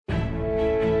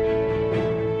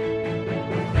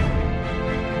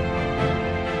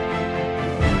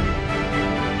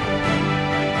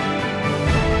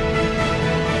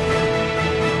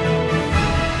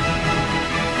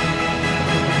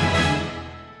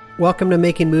Welcome to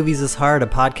Making Movies is Hard, a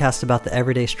podcast about the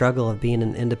everyday struggle of being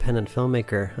an independent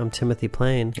filmmaker. I'm Timothy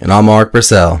Plain. And I'm Mark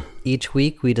Purcell. Each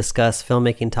week we discuss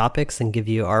filmmaking topics and give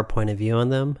you our point of view on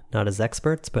them, not as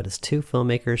experts, but as two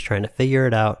filmmakers trying to figure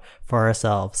it out for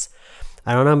ourselves.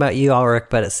 I don't know about you, Ulrich,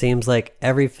 but it seems like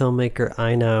every filmmaker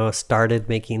I know started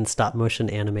making stop-motion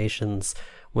animations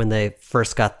when they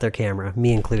first got their camera,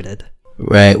 me included.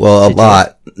 Right. Well, a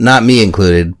lot, not me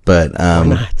included, but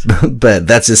but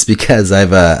that's just because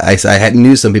I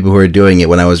knew some people who were doing it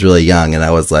when I was really young, and I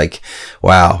was like,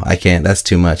 wow, I can't. That's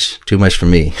too much for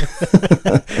me.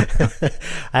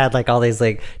 I had like all these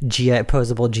like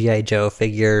posable GI Joe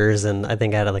figures, and I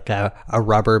think I had like a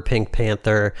rubber Pink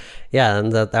Panther. Yeah,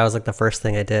 and that was like the first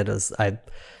thing I did. Was I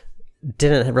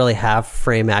didn't really have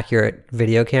frame accurate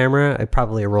video camera. I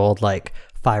probably rolled like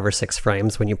 5 or 6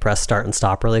 frames when you press start and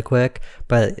stop really quick.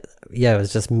 But yeah, it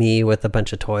was just me with a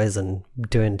bunch of toys and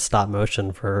doing stop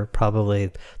motion for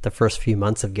probably the first few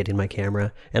months of getting my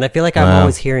camera. And I feel like I'm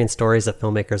always hearing stories of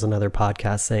filmmakers on other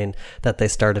podcasts saying that they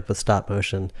started with stop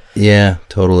motion. Yeah,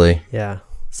 totally. Yeah.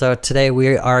 So today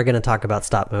we are going to talk about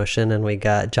stop motion, and we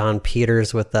got Jon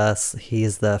Peters with us.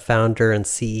 He's the founder and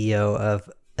CEO of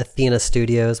Athena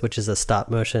Studios, which is a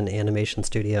stop motion animation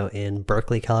studio in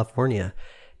Berkeley, California.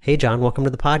 Hey, John, welcome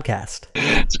to the podcast.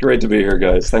 It's great to be here,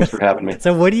 guys. Thanks for having me.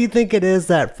 So what do you think it is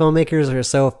that filmmakers are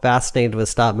so fascinated with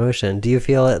stop motion? Do you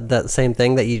feel that same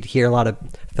thing, that you'd hear a lot of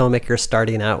filmmakers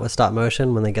starting out with stop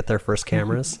motion when they get their first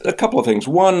cameras? A couple of things.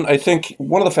 One, I think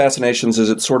one of the fascinations is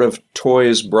it's sort of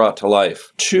toys brought to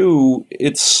life. Two,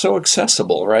 it's so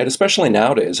accessible, right? Especially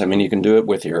nowadays. I mean, you can do it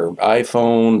with your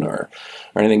iPhone or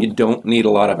anything. You don't need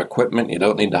a lot of equipment. You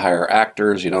don't need to hire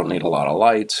actors. You don't need a lot of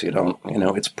lights.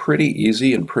 It's pretty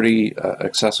easy and pretty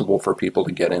accessible for people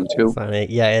to get into. Funny.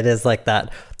 Yeah, it is like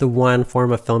that. The one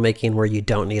form of filmmaking where you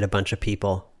don't need a bunch of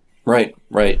people. Right.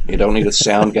 You don't need a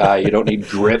sound guy. You don't need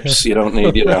grips. You don't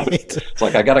need, Right. It's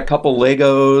like, I got a couple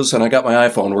Legos and I got my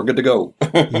iPhone. We're good to go.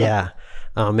 Yeah.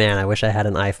 Oh man, I wish I had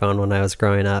an iPhone when I was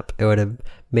growing up. It would have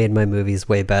made my movies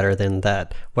way better than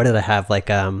that. What did I have? Like,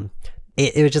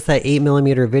 it was just that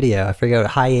 8mm video. I forget,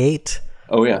 high 8.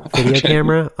 Oh yeah. Video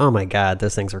camera. Oh my God,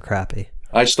 those things were crappy.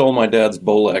 I stole my dad's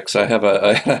Bolex.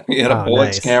 He had a Bolex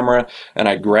nice. camera, and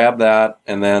I grabbed that,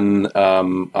 and then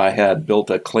I had built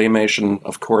a claymation,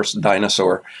 of course,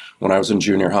 dinosaur when I was in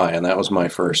junior high, and that was my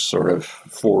first sort of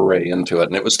foray into it,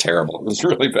 and it was terrible. It was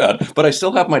really bad. But I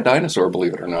still have my dinosaur,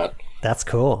 believe it or not. That's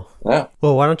cool. Yeah.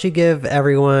 Well, why don't you give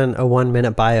everyone a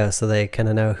 1-minute bio so they kind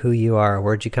of know who you are,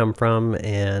 where'd you come from,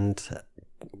 and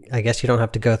I guess you don't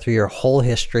have to go through your whole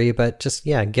history, but just,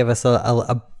 yeah, give us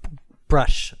a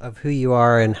brush of who you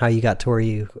are and how you got to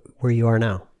where you are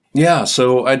now. Yeah,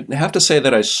 so I'd have to say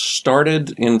that I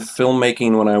started in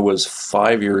filmmaking when I was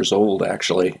 5 years old,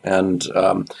 actually, and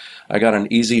I got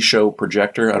an Easy Show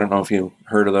projector. I don't know if you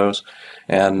heard of those,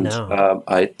 and No.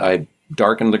 I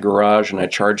darkened the garage and I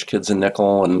charged kids a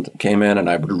nickel and came in and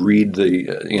I would read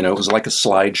it was like a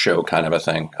slideshow kind of a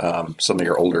thing. Some of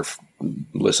your older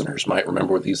listeners might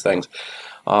remember these things.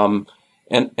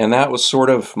 And that was sort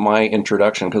of my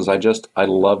introduction because I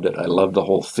loved it. I loved the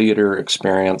whole theater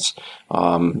experience,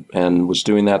 and was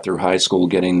doing that through high school,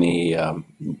 getting the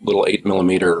little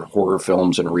 8mm horror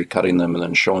films and recutting them and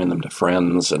then showing them to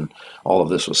friends. And all of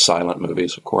this was silent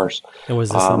movies, of course. And was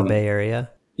this in the Bay Area?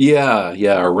 Yeah,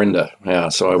 Orinda. Yeah,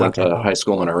 so I went to high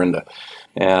school in Orinda.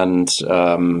 And,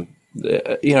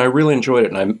 I really enjoyed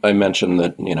it. And I mentioned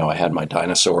that, I had my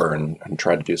dinosaur and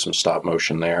tried to do some stop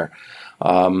motion there.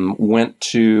 Went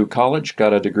to college,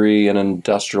 got a degree in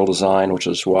industrial design, which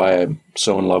is why I'm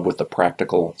so in love with the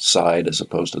practical side as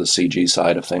opposed to the CG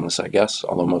side of things, I guess,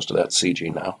 although most of that's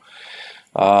CG now.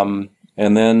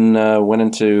 And then went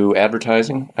into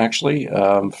advertising, actually,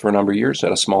 for a number of years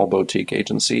at a small boutique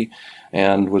agency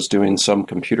and was doing some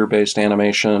computer-based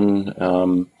animation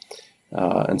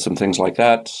and some things like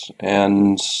that.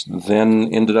 And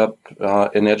then ended up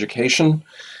in education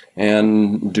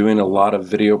and doing a lot of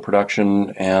video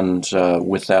production and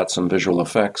with that some visual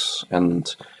effects,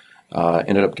 and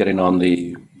ended up getting on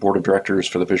the board of directors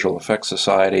for the Visual Effects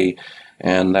Society,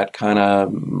 and that kind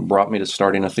of brought me to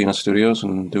starting Athena Studios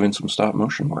and doing some stop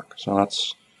motion work. So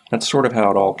that's sort of how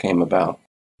it all came about.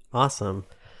 Awesome.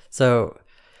 So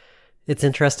it's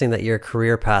interesting that your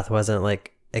career path wasn't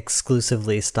like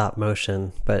exclusively stop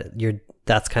motion, but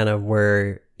that's kind of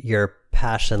where your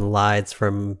passion lies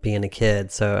from being a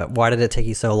kid. So why did it take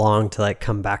you so long to like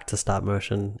come back to stop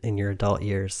motion in your adult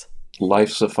years?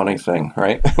 life's a funny thing,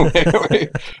 right?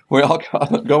 we all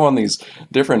go on these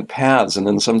different paths, and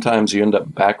then sometimes you end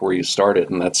up back where you started,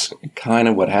 and that's kind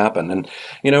of what happened. And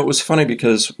it was funny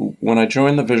because when I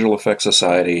joined the Visual Effects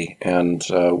Society and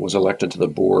was elected to the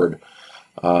board,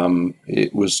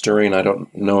 it was during, I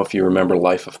don't know if you remember,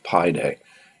 Life of Pi Day.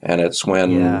 And it's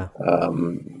when,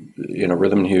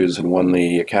 Rhythm Hughes had won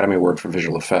the Academy Award for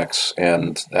Visual Effects,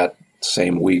 and that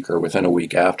same week or within a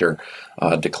week after,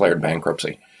 declared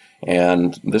bankruptcy.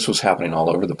 And this was happening all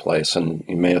over the place. And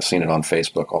you may have seen it on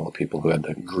Facebook, all the people who had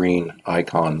the green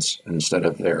icons instead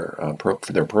of their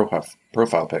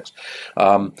profile pics.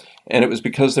 And it was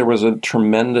because there was a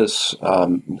tremendous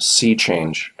sea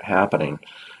change happening.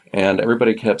 And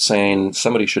everybody kept saying,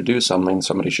 somebody should do something,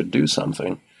 somebody should do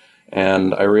something.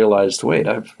 And I realized, wait,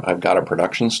 I've got a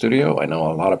production studio. I know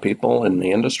a lot of people in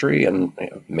the industry, and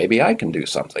maybe I can do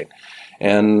something.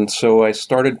 And so I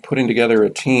started putting together a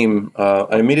team.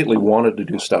 I immediately wanted to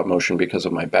do stop motion because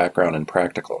of my background in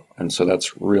practical. And so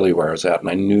that's really where I was at. And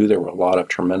I knew there were a lot of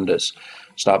tremendous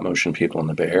stop motion people in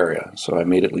the Bay Area. So I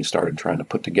immediately started trying to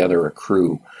put together a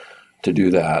crew to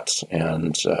do that,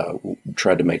 and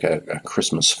tried to make a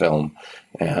Christmas film,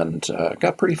 and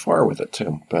got pretty far with it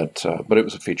too. But it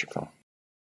was a feature film.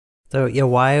 So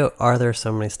why are there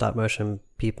so many stop motion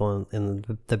people in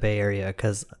the Bay Area?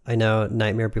 Because I know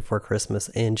Nightmare Before Christmas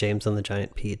and James and the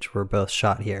Giant Peach were both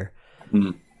shot here.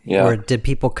 Yeah. Or did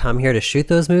people come here to shoot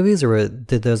those movies, or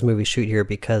did those movies shoot here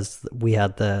because we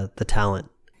had the talent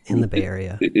in the Bay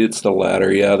Area? It's the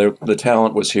latter, yeah. The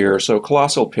talent was here. So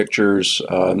Colossal Pictures,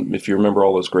 if you remember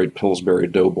all those great Pillsbury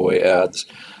Doughboy ads,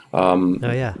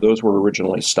 those were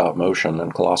originally stop motion,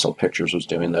 and Colossal Pictures was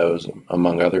doing those,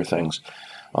 among other things.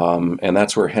 And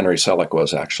that's where Henry Selick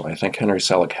was, actually. I think Henry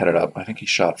Selick headed up. I think he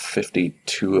shot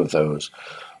 52 of those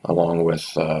along with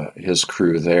his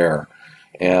crew there.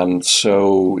 And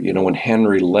so, when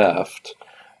Henry left,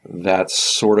 that's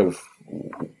sort of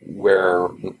where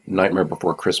Nightmare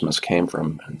Before Christmas came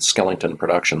from, and Skellington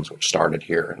Productions, which started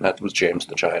here. And that was James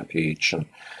the Giant Peach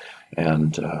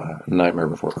and Nightmare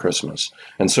Before Christmas.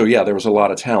 And so, there was a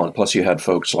lot of talent. Plus, you had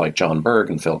folks like John Berg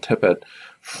and Phil Tippett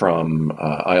from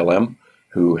ILM,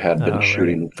 who had been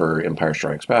shooting for Empire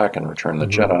Strikes Back and Return of the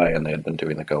Jedi, and they had been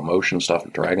doing the Go Motion stuff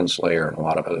and Dragon Slayer and a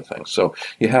lot of other things. So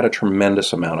you had a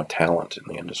tremendous amount of talent in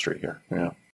the industry here. Yeah.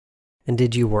 And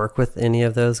did you work with any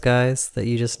of those guys that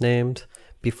you just named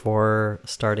before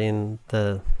starting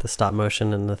the stop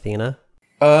motion and Athena?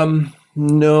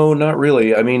 No, not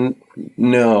really. I mean,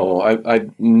 no, I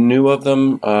knew of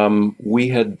them. We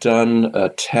had done a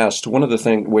test. One of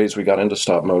the ways we got into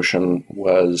stop motion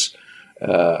was,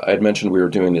 I had mentioned we were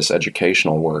doing this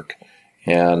educational work,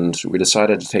 and we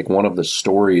decided to take one of the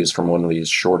stories from one of these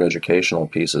short educational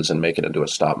pieces and make it into a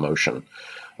stop motion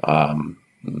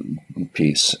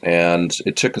piece. And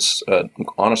it took us,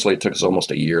 honestly, it took us almost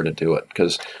a year to do it,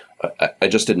 because I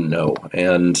just didn't know.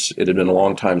 And it had been a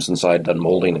long time since I had done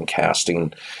molding and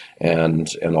casting and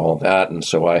all of that. And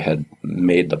so I had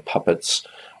made the puppets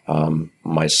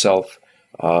myself.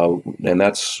 And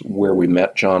that's where we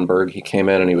met John Berg. He came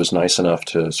in and he was nice enough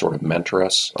to sort of mentor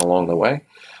us along the way.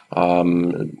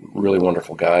 Really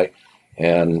wonderful guy.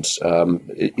 And,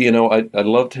 I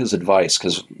loved his advice,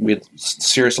 because we had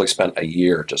seriously spent a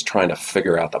year just trying to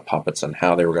figure out the puppets and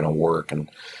how they were going to work,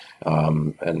 and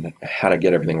how to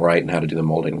get everything right and how to do the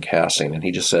molding and casting. And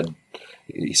he said,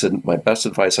 my best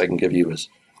advice I can give you is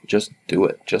just do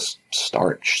it. Just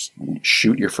start.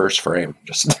 Shoot your first frame.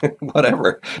 Just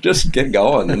whatever. Just get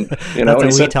going. And that's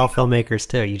what we tell filmmakers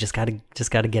too. You just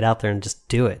gotta get out there and just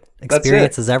do it.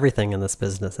 Experience is everything in this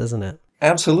business, isn't it?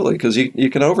 Absolutely, because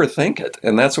you can overthink it,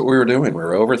 and that's what we were doing. We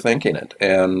were overthinking it,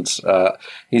 and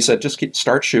he said, just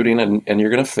start shooting, and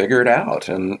you're going to figure it out,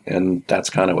 and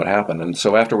that's kind of what happened. And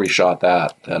so after we shot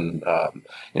that, then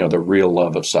the real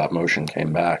love of stop motion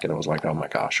came back, and it was like, oh my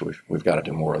gosh, we've got to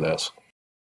do more of this.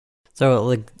 So,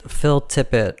 like, Phil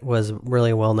Tippett was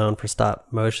really well known for stop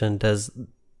motion. Does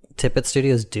Tippett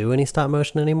Studios do any stop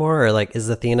motion anymore, or is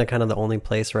Athena kind of the only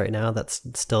place right now that's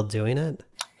still doing it?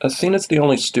 Athena's the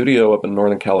only studio up in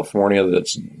Northern California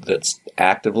that's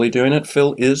actively doing it.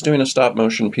 Phil is doing a stop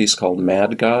motion piece called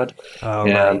Mad God. Oh,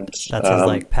 right. That's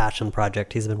his passion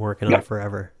project he's been working on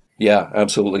forever. Yeah,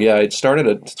 absolutely. Yeah, it started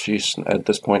at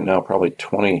this point now probably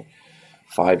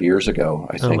 25 years ago,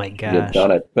 I think. Oh my gosh. He had done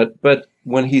it. But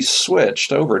when he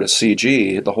switched over to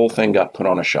CG, the whole thing got put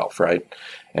on a shelf, right?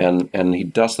 And he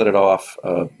dusted it off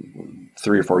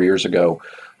 3 or 4 years ago.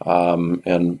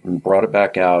 And brought it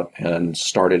back out and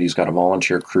started. He's got a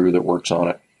volunteer crew that works on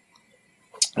it.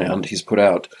 And he's put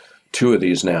out 2 of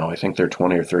these now. I think they're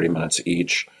 20 or 30 minutes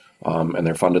each. And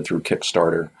they're funded through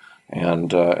Kickstarter.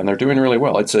 and they're doing really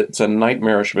well. It's a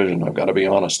nightmarish vision. I've got to be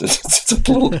honest. It's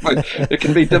a little, it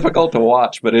can be difficult to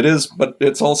watch, but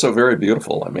it's also very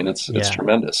beautiful. I mean, it's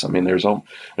tremendous. I mean,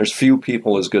 there's few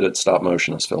people as good at stop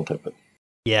motion as Phil Tippett.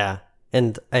 Yeah.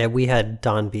 And we had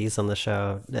Don Bees on the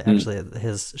show. Actually,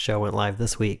 his show went live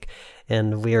this week,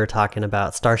 and we were talking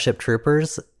about Starship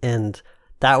Troopers, and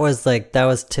that was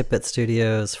Tippett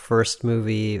Studios' first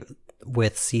movie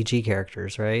with CG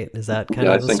characters, right? Is that kind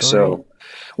of the I think story? so.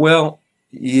 Well,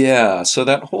 yeah. So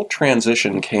that whole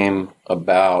transition came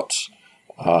about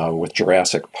with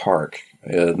Jurassic Park,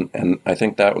 and I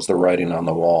think that was the writing on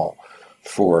the wall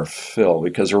for Phil,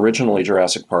 because originally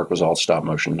Jurassic Park was all stop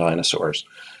motion dinosaurs.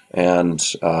 And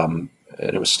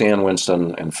it was Stan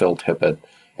Winston and Phil Tippett,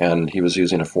 and he was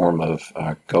using a form of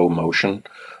Go Motion,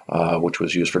 which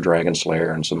was used for Dragon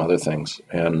Slayer and some other things.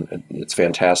 And it's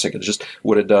fantastic. It's just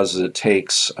what it does is it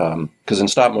takes, because in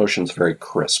stop motion it's very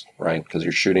crisp, right? Because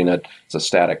you're shooting it, it's a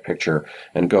static picture,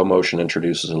 and Go Motion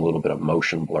introduces a little bit of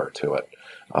motion blur to it.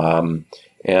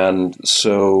 And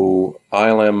so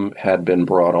ILM had been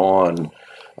brought on.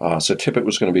 So Tippett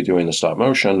was going to be doing the stop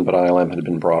motion, but ILM had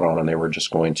been brought on and they were just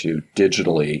going to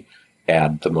digitally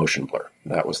add the motion blur.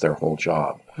 That was their whole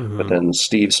job. Mm-hmm. But then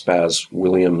Steve Spaz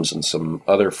Williams and some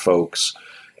other folks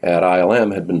at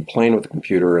ILM had been playing with the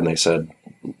computer, and they said,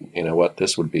 you know what,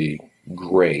 this would be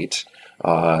great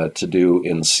to do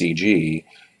in CG,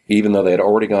 even though they had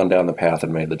already gone down the path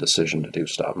and made the decision to do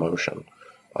stop motion.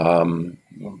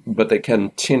 But they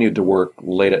continued to work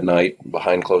late at night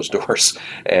behind closed doors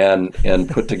and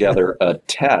put together a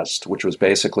test, which was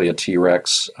basically a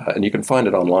T-Rex, and you can find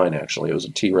it online. Actually, it was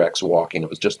a T-Rex walking. It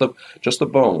was just the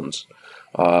bones,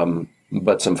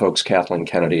 but some folks, Kathleen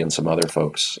Kennedy and some other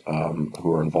folks who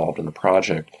were involved in the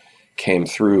project, came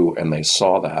through and they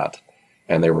saw that,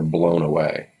 and they were blown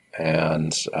away.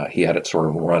 And he had it sort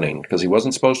of running because he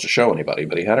wasn't supposed to show anybody,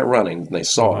 but he had it running, and they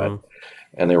saw it.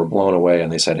 And they were blown away, and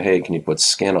they said, hey, can you put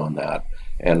skin on that?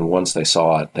 And once they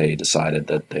saw it, they decided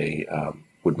that they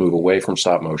would move away from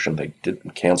stop motion. They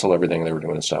did cancel everything they were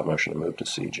doing in stop motion and move to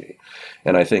CG.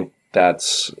 And I think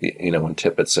that's, when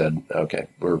Tippett said, okay,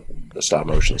 the stop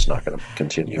motion is not going to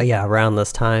continue. Yeah, around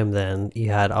this time then,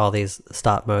 you had all these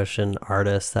stop motion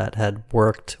artists that had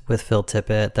worked with Phil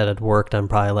Tippett, that had worked on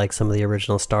probably like some of the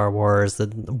original Star Wars,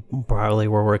 that probably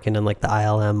were working in like the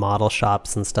ILM model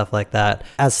shops and stuff like that.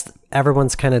 As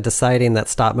everyone's kind of deciding that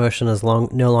stop motion is no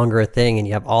longer a thing, and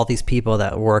you have all these people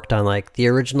that worked on like the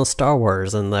original Star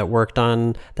Wars and that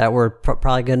were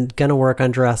probably gonna work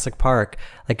on Jurassic Park.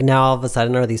 Like now all of a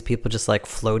sudden are these people just like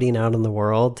floating out in the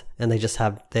world, and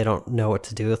they don't know what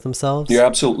to do with themselves? You're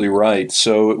absolutely right.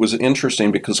 So it was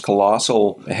interesting because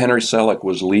Henry Selick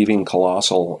was leaving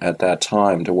Colossal at that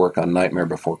time to work on Nightmare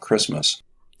Before Christmas.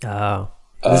 Oh.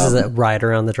 This is right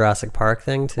around the Jurassic Park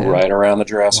thing, too? Right around the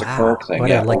Jurassic Park thing.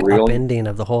 What a upending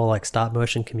of the whole like stop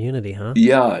motion community, huh?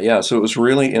 Yeah. So it was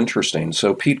really interesting.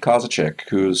 So Pete Kozachik,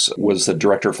 who was the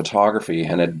director of photography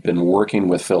and had been working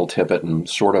with Phil Tippett and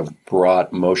sort of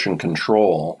brought motion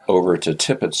control over to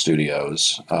Tippett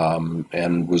Studios,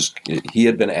 he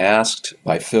had been asked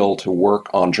by Phil to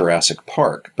work on Jurassic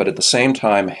Park. But at the same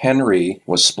time, Henry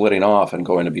was splitting off and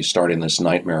going to be starting this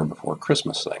Nightmare Before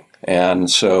Christmas thing. And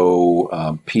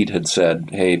so Pete had said,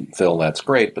 hey, Phil, that's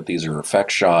great, but these are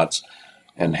effect shots,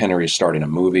 and Henry's starting a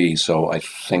movie, so I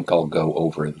think I'll go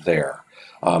over there.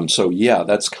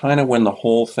 That's kind of when the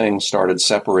whole thing started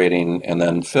separating. And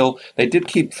then they did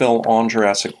keep Phil on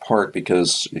Jurassic Park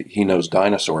because he knows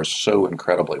dinosaurs so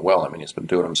incredibly well. I mean, he's been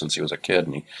doing them since he was a kid,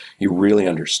 and he really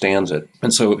understands it.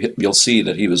 And so you'll see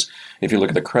that if you look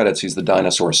at the credits, he's the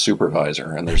dinosaur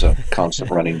supervisor. And there's a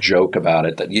constant running joke about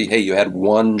it that, hey, you had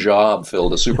one job, Phil,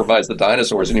 to supervise the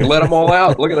dinosaurs, and you let them all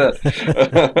out. Look at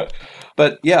that.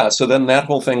 But yeah, so then that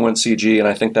whole thing went CG, and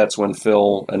I think that's when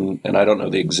Phil, and I don't know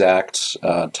the exact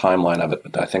timeline of it,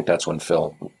 but I think that's when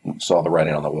Phil saw the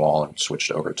writing on the wall and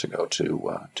switched over to go to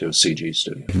a CG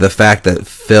studio. The fact that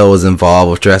Phil was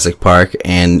involved with Jurassic Park,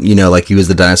 and like he was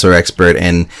the dinosaur expert,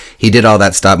 and he did all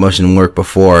that stop motion work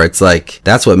before, it's like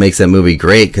that's what makes that movie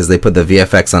great, because they put the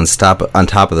VFX on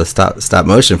top of the stop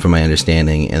motion, from my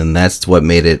understanding, and that's what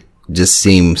made it just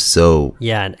seems so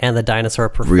and the dinosaur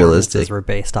performances realistic. Were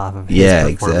based off of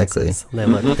his performances.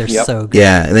 Exactly. They're so good.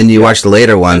 Yeah, and then you watch the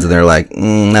later ones and they're like,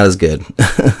 not as good.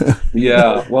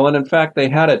 Yeah, well, and in fact they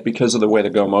had it because of the way the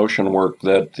Go Motion worked,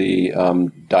 that the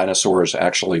dinosaurs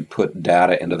actually put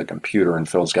data into the computer, and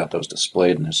Phil's got those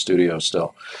displayed in his studio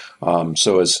still.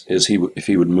 So if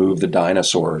he would move the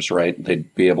dinosaurs, right,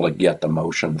 they'd be able to get the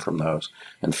motion from those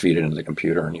and feed it into the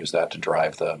computer and use that to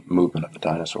drive the movement of the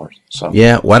dinosaurs. So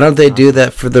yeah, why don't they do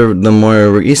that for the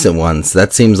more recent ones?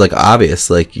 That seems like obvious.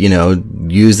 Like,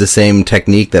 use the same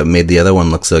technique that made the other one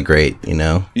look so great,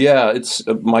 Yeah, it's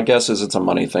my guess is it's a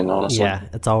money thing, honestly. Yeah,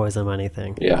 it's always a money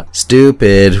thing. Yeah.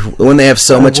 Stupid. When they have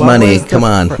so much money, come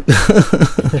on.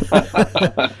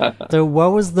 So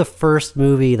what was the first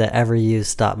movie that ever used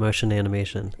stop motion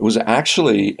animation? It was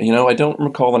actually, I don't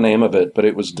recall the name of it, but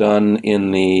it was done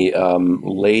in the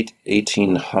late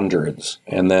 1800s.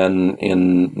 And then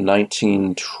in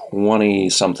 1920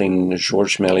 something,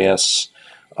 Georges Méliès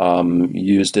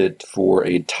used it for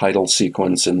a title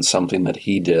sequence in something that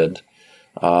he did.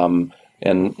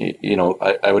 And,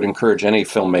 I would encourage any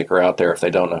filmmaker out there, if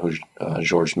they don't know who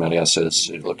Georges Méliès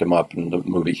is, look him up. And the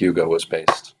movie Hugo was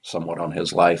based somewhat on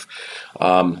his life.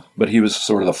 But he was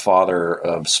sort of the father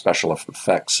of special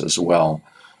effects as well,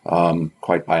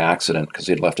 quite by accident, because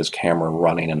he'd left his camera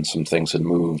running and some things had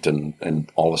moved.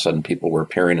 And all of a sudden people were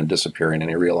appearing and disappearing. And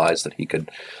he realized that he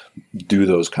could do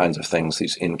those kinds of things,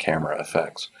 these in-camera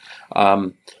effects.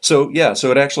 So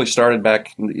it actually started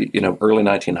back, early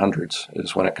 1900s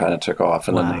is when it kind of took off,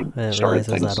 and then they started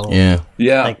things.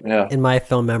 Yeah. In my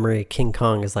film memory, King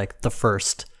Kong is like the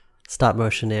first stop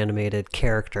motion animated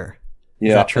character.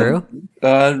 Is that true?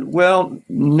 Well,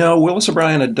 no. Willis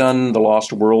O'Brien had done The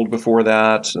Lost World before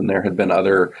that, and there had been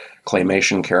other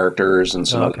claymation characters and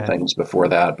some other things before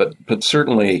that. But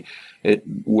certainly,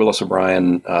 Willis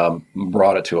O'Brien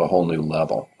brought it to a whole new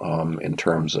level in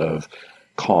terms of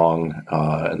Kong,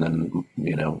 and then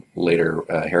later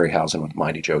Harryhausen with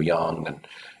Mighty Joe Young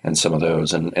and some of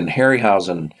those, and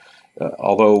Harryhausen.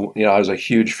 Although I was a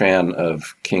huge fan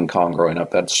of King Kong growing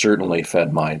up, that certainly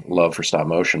fed my love for stop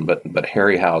motion. But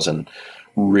Harryhausen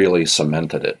really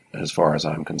cemented it, as far as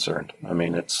I'm concerned. I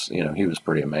mean, it's he was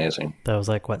pretty amazing. That was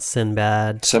like what,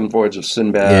 Sinbad? Seven Voyages of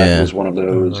Sinbad was one of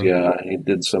those. Yeah, he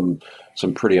did some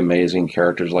pretty amazing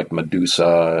characters like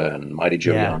Medusa and Mighty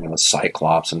Joe Young and the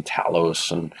Cyclops and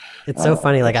Talos. And it's so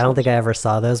funny. Like, I don't think I ever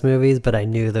saw those movies, but I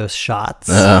knew those shots.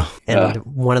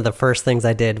 One of the first things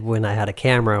I did when I had a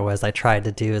camera was I tried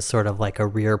to do sort of like a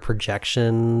rear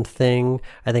projection thing.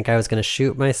 I think I was going to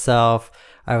shoot myself.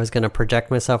 I was going to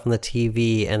project myself on the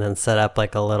TV and then set up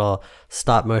like a little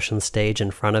stop motion stage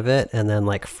in front of it, and then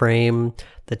like frame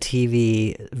the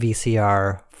TV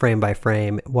VCR frame by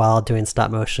frame while doing stop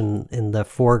motion in the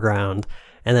foreground.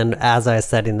 And then as I was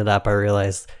setting it up, I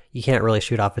realized you can't really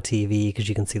shoot off a TV because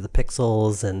you can see the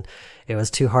pixels, and it was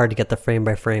too hard to get the frame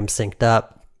by frame synced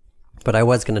up. But I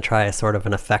was going to try a sort of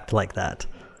an effect like that.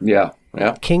 Yeah.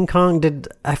 King Kong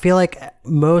I feel like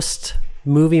most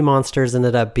movie monsters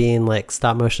ended up being like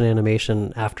stop motion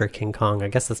animation after King Kong. I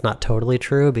guess that's not totally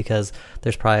true, because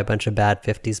there's probably a bunch of bad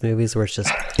 50s movies where it's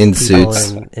just in people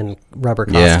suits in rubber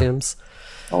costumes.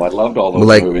 Oh, I loved all those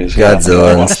like movies.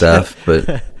 Godzilla and stuff,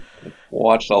 but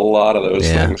watched a lot of those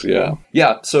things.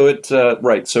 Yeah. So it's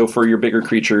right. So for your bigger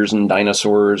creatures and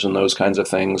dinosaurs and those kinds of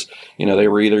things, they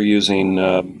were either using,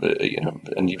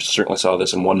 and you certainly saw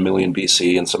this in 1 million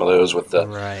BC and some of those with the,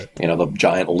 the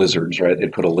giant lizards, right?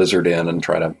 They'd put a lizard in and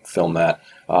try to film that.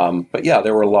 But yeah,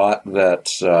 there were a lot that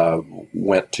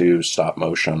went to stop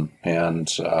motion.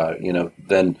 And,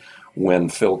 then when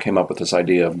Phil came up with this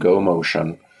idea of Go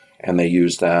Motion, and they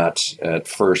used that at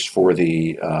first for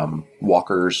the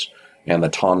walkers and the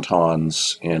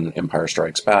Tauntauns in Empire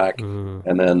Strikes Back,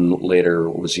 and then later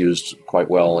was used quite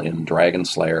well in Dragon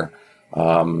Slayer.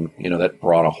 That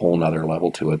brought a whole nother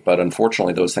level to it. But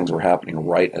unfortunately, those things were happening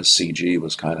right as CG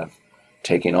was kind of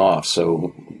taking off,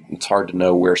 so it's hard to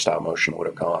know where stop motion would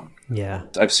have gone. Yeah.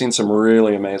 I've seen some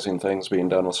really amazing things being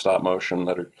done with stop motion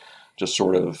that are just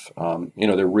sort of,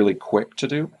 they're really quick to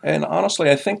do. And honestly,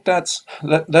 I think that's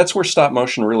where stop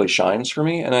motion really shines for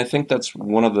me. And I think that's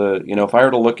one of the, if I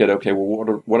were to look at, okay,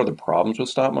 well, what are the problems with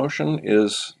stop motion,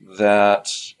 is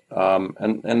that,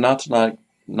 and not to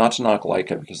knock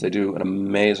Leica, because they do an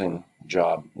amazing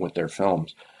job with their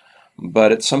films.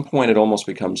 But at some point, it almost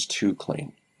becomes too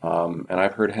clean. And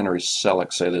I've heard Henry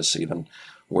Selick say this even,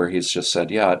 where he's just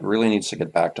said, it really needs to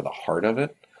get back to the heart of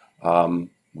it.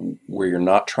 Where you're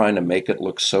not trying to make it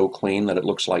look so clean that it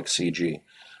looks like CG.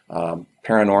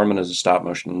 Paranorman is a stop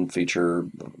motion feature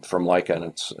from Leica, and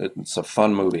it's a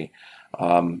fun movie.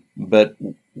 But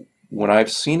when I've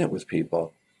seen it with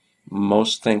people,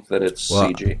 most think that it's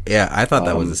CG. Yeah, I thought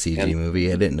that was a CG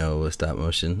movie. I didn't know it was stop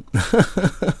motion.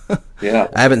 Yeah,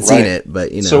 I haven't seen it,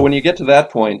 but So when you get to that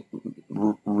point,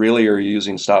 really, are you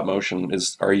using stop motion?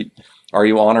 Are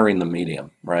you honoring the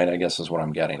medium? Right, I guess is what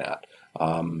I'm getting at.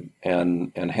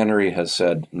 And Henry has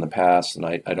said in the past, and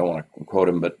I don't want to quote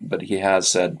him, but he has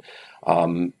said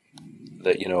that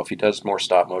if he does more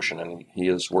stop motion, and he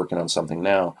is working on something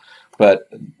now, but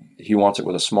he wants it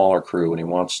with a smaller crew, and he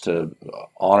wants to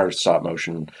honor stop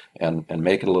motion and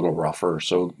make it a little rougher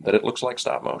so that it looks like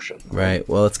stop motion. Right.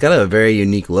 Well, it's got a very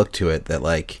unique look to it that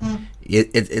like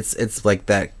it's like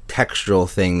that textural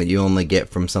thing that you only get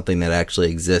from something that actually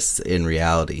exists in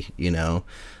reality, you know.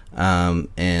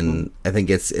 And I think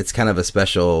it's kind of a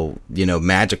special, you know,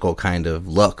 magical kind of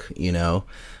look, you know.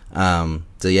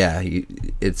 So yeah,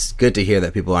 it's good to hear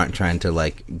that people aren't trying to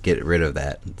like get rid of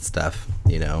that stuff,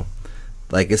 you know.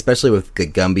 Like especially with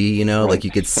Gumby, you know, like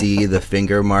you could see the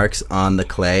finger marks on the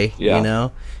clay, you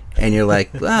know, and you're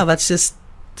like, wow, this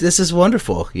is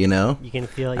wonderful, you know. You can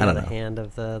feel the hand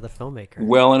of the filmmaker.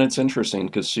 Well, and it's interesting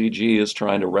because CG is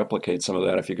trying to replicate some of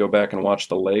that. If you go back and watch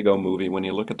the Lego movie, when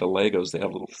you look at the Legos, they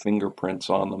have little fingerprints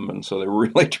on them, and so they're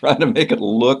really trying to make it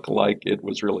look like it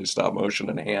was really stop motion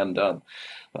and hand done.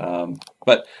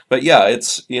 But yeah,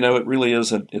 it's, you know, it really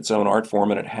is its own art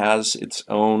form, and it has its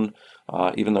own.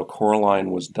 Even though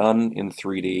Coraline was done in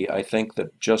 3D, I think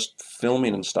that just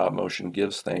filming in stop motion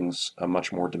gives things a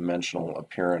much more dimensional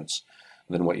appearance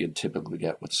than what you'd typically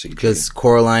get with CG. Because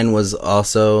Coraline was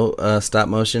also stop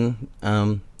motion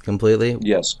completely?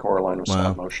 Yes, Coraline was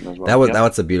stop motion as well. That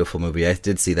was a beautiful movie. I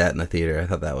did see that in the theater. I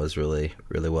thought that was really,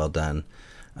 really well done.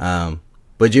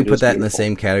 Would you put that in the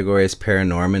same category as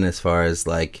Paranorman as far as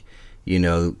like, you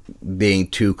know, being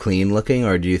too clean looking,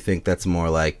 or do you think that's more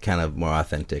like kind of more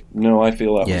authentic? No, I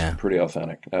feel that was pretty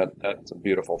authentic. That's a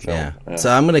beautiful film. Yeah.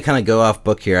 So I'm going to kind of go off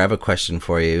book here. I have a question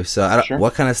for you. So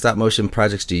what kind of stop motion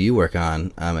projects do you work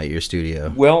on at your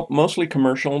studio? Well, mostly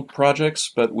commercial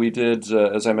projects, but we did,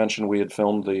 as I mentioned, we had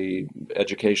filmed the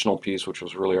educational piece, which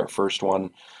was really our first one.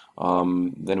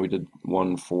 Then we did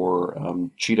one for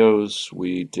Cheetos.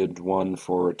 We did one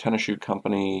for a tennis shoe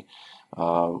company.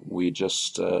 We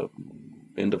just,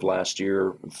 end of last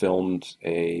year, filmed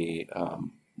a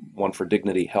one for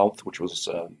Dignity Health, which was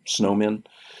a snowman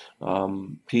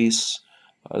piece.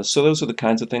 So those are the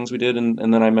kinds of things we did. And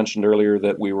then I mentioned earlier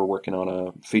that we were working on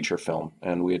a feature film,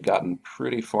 and we had gotten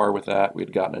pretty far with that. We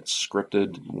had gotten it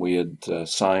scripted. We had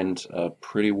signed a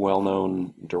pretty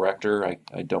well-known director. I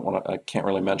can't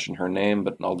really mention her name,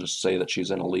 but I'll just say that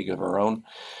she's in a league of her own.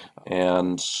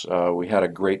 And we had a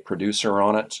great producer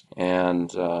on it,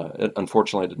 and it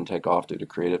unfortunately didn't take off due to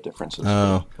creative differences.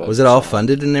 Oh, was it all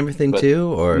funded and everything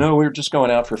too, or no? We were just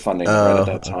going out for funding right at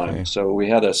that time. Okay. So we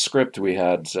had a script, we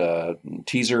had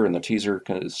teaser, and the teaser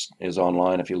is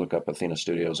online. If you look up Athena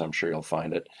Studios, I'm sure you'll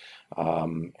find it.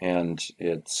 And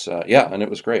it's and it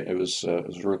was great. It was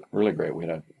really great. We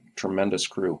had a tremendous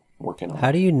crew working on it.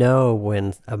 How do you know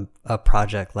when a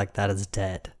project like that is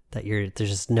dead? That there's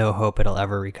just no hope it'll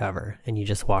ever recover, and you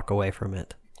just walk away from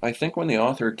it? I think when the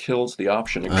author kills the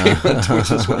option agreement, which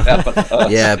is what happened to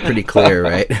us. Yeah, pretty clear,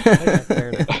 right?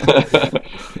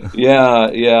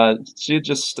 Yeah. She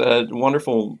just a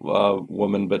wonderful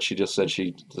woman, but she just said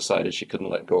she decided she couldn't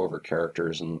let go of her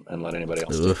characters and let anybody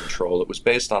else take control. It was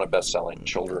based on a best-selling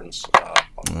children's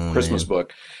Christmas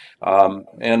book,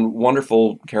 and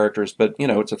wonderful characters, but you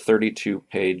know, it's a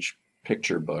 32-page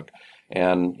picture book.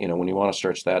 And, you know, when you want to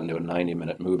stretch that into a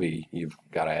 90-minute movie, you've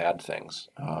got to add things.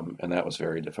 And that was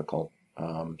very difficult.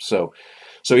 So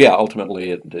yeah,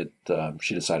 ultimately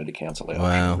she decided to cancel the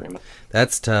option agreement.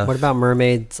 That's tough. What about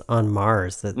Mermaids on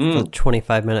Mars? The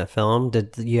 25-minute film.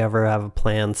 Did you ever have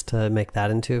plans to make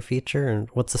that into a feature? And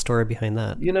what's the story behind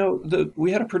that? You know,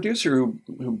 we had a producer who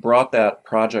brought that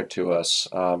project to us,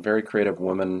 very creative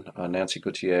woman, Nancy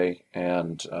Gauthier,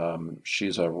 and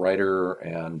she's a writer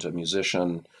and a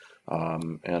musician.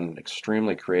 And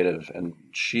extremely creative. And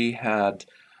she had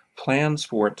plans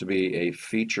for it to be a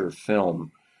feature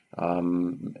film,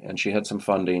 and she had some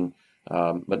funding,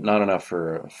 but not enough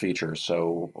for a feature.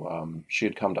 So she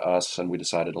had come to us, and we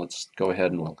decided, let's go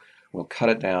ahead and we'll cut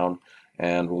it down,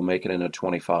 and we'll make it in a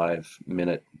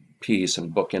 25-minute piece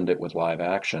and bookend it with live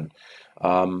action.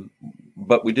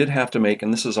 But we did have to make,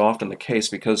 and this is often the case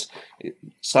because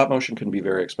stop motion can be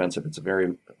very expensive. It's a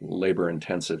very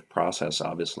labor-intensive process,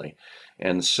 obviously.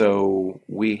 And so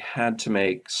we had to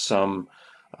make some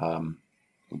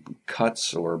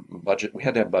cuts or budget. We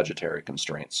had to have budgetary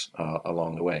constraints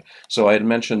along the way. So I had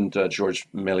mentioned Georges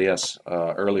Méliès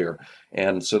earlier.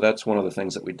 And so that's one of the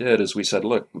things that we did is we said,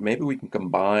 look, maybe we can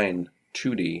combine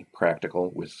 2D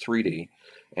practical with 3D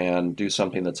and do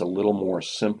something that's a little more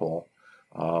simple,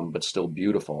 but still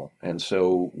beautiful. And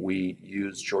so we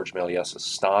used Georges Méliès's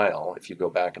style. If you go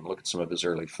back and look at some of his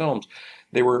early films,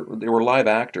 they were live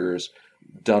actors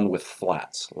done with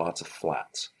flats, lots of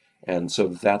flats. And so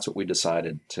that's what we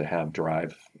decided to have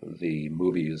drive the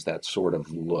movie, is that sort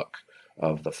of look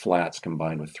of the flats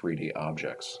combined with 3D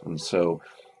objects. And so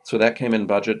So that came in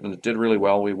budget and it did really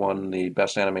well. We won the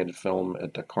Best Animated Film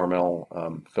at the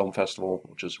Carmel Film Festival,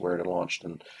 which is where it launched,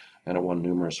 and it won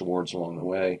numerous awards along the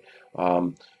way.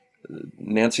 Um,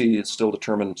 Nancy is still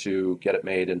determined to get it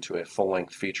made into a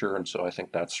full-length feature, and so I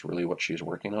think that's really what she's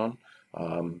working on.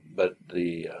 But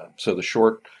the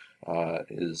short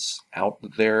is out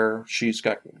there. She's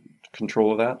got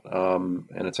control of that,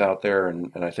 and it's out there,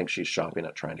 and I think she's shopping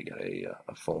at trying to get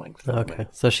a full-length film Okay, made.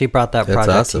 so she brought that That's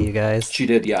project to you awesome. guys. She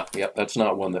did, yeah, yeah. That's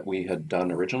not one that we had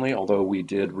done originally, although we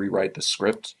did rewrite the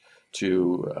script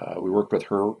to. We worked with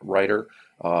her writer,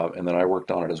 and then I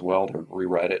worked on it as well to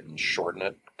rewrite it and shorten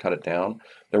it, cut it down.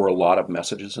 There were a lot of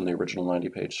messages in the original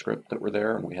 90-page script that were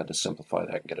there, and we had to simplify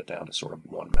that and get it down to sort of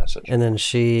one message. And then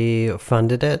she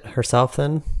funded it herself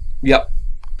then? Yep,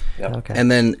 yep. Okay.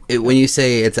 And then when you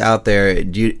say it's out there,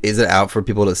 is it out for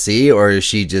people to see, or is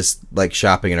she just like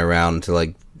shopping it around to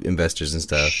like investors and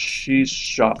stuff? She's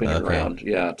shopping it Okay. around,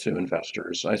 yeah, to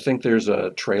investors. I think there's a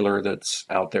trailer that's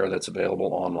out there that's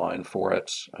available online for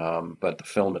it, but the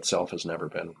film itself has never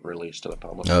been released to the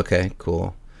public. Okay,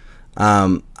 cool.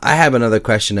 I have another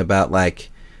question about like,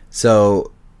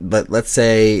 so let's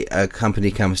say a company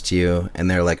comes to you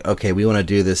and they're like, okay, we want to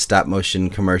do this stop motion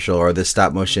commercial or this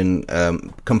stop motion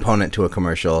component to a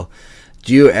commercial.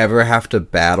 Do you ever have to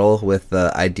battle with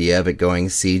the idea of it going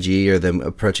CG or them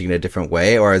approaching it a different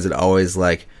way, or is it always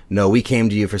like, no, we came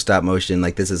to you for stop motion,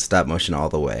 like this is stop motion all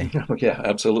the way? Yeah,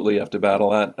 absolutely. You have to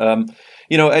battle that.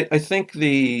 I think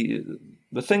the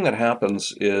thing that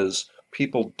happens is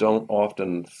people don't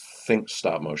often think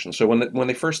stop motion. So when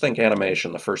they first think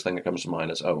animation, the first thing that comes to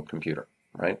mind is, oh, computer,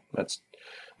 right?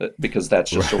 Because that's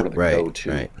just sort of the Right,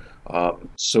 go-to. right.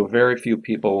 So very few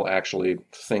people actually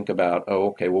think about, oh,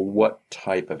 okay, well, what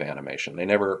type of animation? They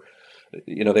never,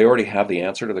 they already have the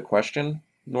answer to the question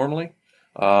normally.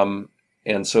 Um,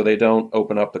 and so they don't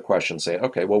open up the question and say,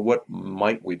 okay, well, what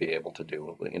might we be able to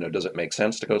do? Does it make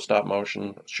sense to go stop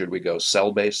motion? Should we go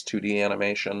cell-based 2D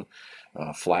animation,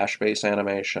 flash-based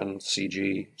animation,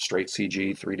 CG, straight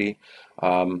CG,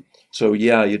 3D? So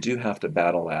yeah, you do have to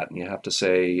battle that, and you have to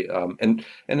say, and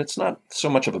it's not so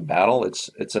much of a battle;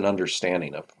 it's an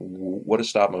understanding of what is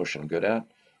stop motion good at,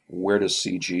 where does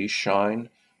CG shine,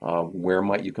 where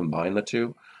might you combine the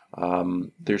two.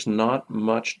 There's not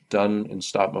much done in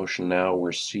stop motion now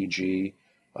where CG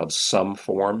of some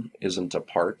form isn't a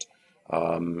part.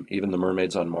 Even the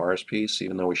Mermaids on Mars piece,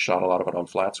 even though we shot a lot of it on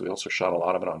flats, we also shot a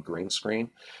lot of it on green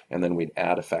screen, and then we'd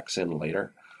add effects in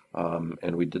later.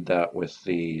 And we did that with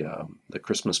the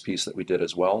Christmas piece that we did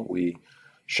as well. We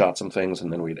shot some things,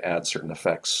 and then we'd add certain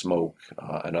effects, smoke,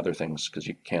 and other things, because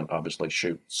you can't obviously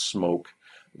shoot smoke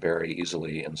very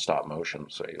easily in stop motion.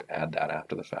 So you add that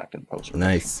after the fact in post production.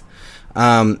 Nice.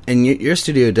 And your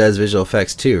studio does visual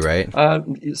effects too, right?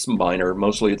 It's minor.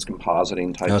 Mostly it's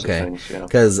compositing types of Okay. things. Yeah.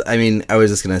 Because, I mean, I was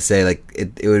just going to say, like,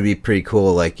 it would be pretty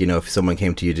cool, like, if someone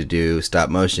came to you to do stop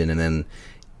motion and then,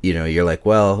 you're like,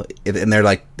 well, and they're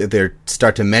like, if they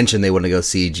start to mention they want to go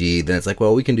CG, then it's like,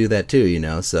 well, we can do that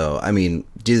too. So, I mean,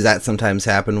 does that sometimes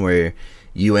happen where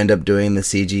you end up doing the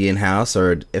CG in-house,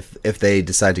 or if they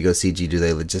decide to go CG, do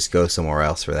they just go somewhere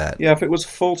else for that? Yeah, if it was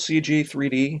full CG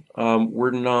 3D,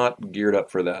 we're not geared up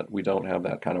for that. We don't have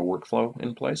that kind of workflow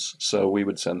in place, so we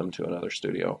would send them to another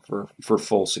studio for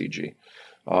full CG.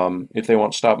 If they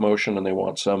want stop motion and they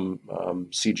want some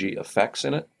CG effects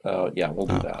in it, yeah, we'll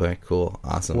do Oh, that. okay, cool.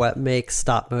 Awesome. What makes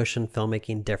stop motion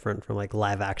filmmaking different from like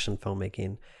live action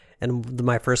filmmaking? And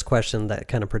my first question that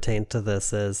kind of pertained to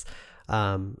this is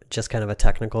just kind of a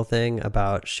technical thing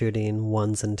about shooting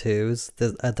ones and twos.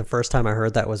 The first time I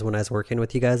heard that was when I was working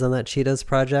with you guys on that Cheetahs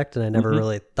project, and I never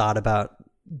really thought about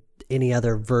any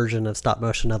other version of stop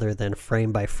motion other than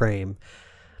frame by frame.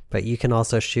 But you can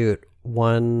also shoot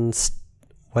one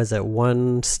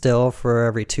still for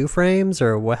every 2 frames,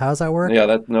 or how's that work? Yeah,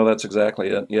 that's exactly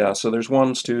it. Yeah, so there's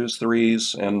ones, twos,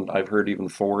 threes, and I've heard even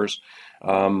fours,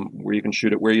 where you can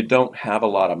shoot it where you don't have a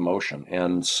lot of motion,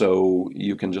 and so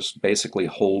you can just basically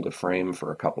hold a frame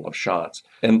for a couple of shots,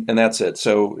 and that's it.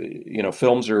 So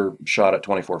films are shot at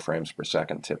 24 frames per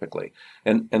second typically,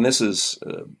 and this is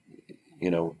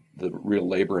the real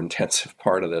labor intensive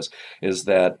part of this is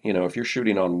that, if you're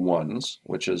shooting on ones,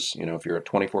 which is, if you're at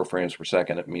 24 frames per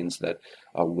second, it means that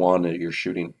you're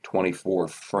shooting 24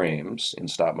 frames in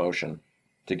stop motion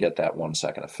to get that 1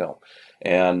 second of film.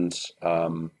 And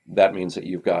that means that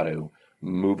you've got to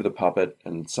move the puppet,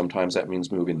 and sometimes that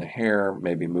means moving the hair,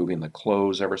 maybe moving the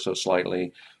clothes ever so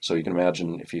slightly. So you can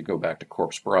imagine if you go back to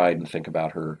Corpse Bride and think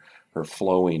about her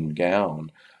flowing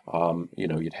gown,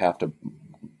 you'd have to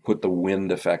put the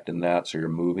wind effect in that, so you're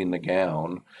moving the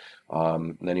gown.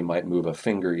 Then you might move a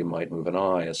finger, you might move an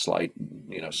eye, a slight,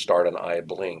 start an eye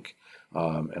blink.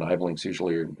 And eye blinks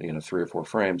usually are, 3 or 4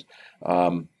 frames.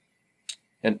 And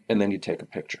then you take a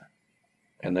picture.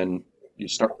 And then you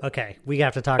start. Okay, we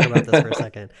have to talk about this for a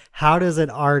second. How does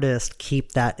an artist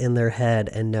keep that in their head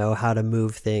and know how to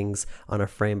move things on a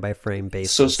frame by frame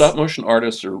basis? So stop motion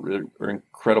artists are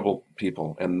incredible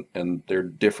people, and they're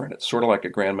different. It's sort of like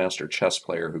a grandmaster chess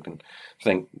player who can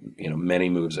think, many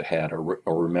moves ahead, or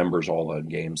remembers all the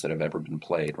games that have ever been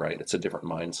played. Right? It's a different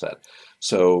mindset.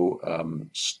 So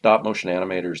stop motion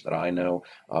animators that I know,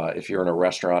 if you're in a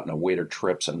restaurant and a waiter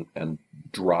trips and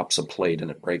drops a plate and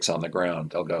it breaks on the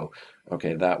ground, they'll go,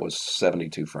 okay, that was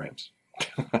 72 frames.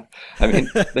 I mean,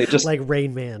 they just like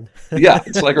Rain Man. Yeah,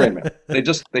 it's like Rain Man.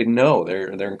 They know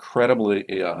they're incredibly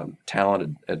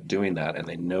talented at doing that, and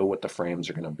they know what the frames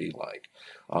are going to be like.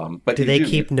 But do they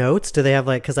keep notes? Do they have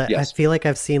because yes. I feel like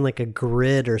I've seen like a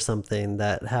grid or something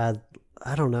that had,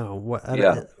 I don't know what.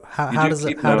 How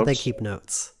do they keep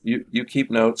notes? You keep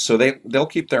notes, so they'll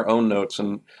keep their own notes,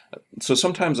 and so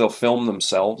sometimes they'll film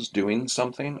themselves doing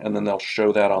something, and then they'll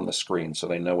show that on the screen, so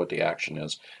they know what the action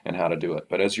is and how to do it.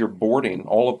 But as you're boarding,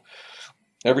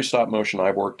 every stop motion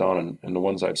I've worked on and the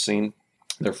ones I've seen,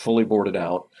 they're fully boarded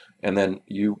out, and then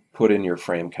you put in your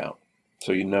frame count.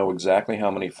 So you know exactly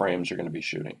how many frames you're going to be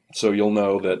shooting. So you'll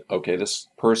know that, okay, this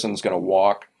person's going to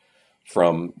walk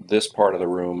from this part of the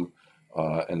room,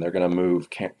 and they're going to move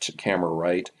to camera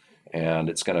right, and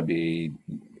it's going to be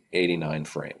 89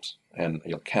 frames. And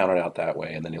you'll count it out that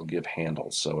way, and then you'll give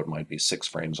handles. So it might be 6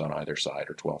 frames on either side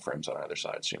or 12 frames on either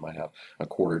side. So you might have a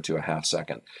quarter to a half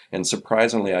second. And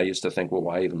surprisingly, I used to think, well,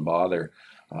 why even bother?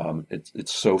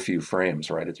 It's so few frames,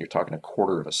 right? You're talking a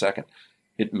quarter of a second.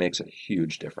 It makes a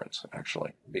huge difference,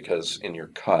 actually, because in your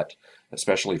cut,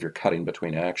 especially if you're cutting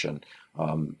between action,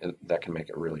 that can make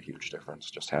a really huge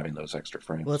difference, just having those extra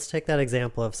frames. Let's take that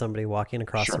example of somebody walking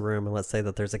across Sure. the room, and let's say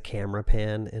that there's a camera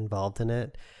pan involved in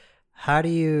it. How do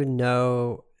you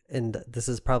know, and this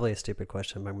is probably a stupid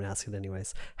question, but I'm going to ask it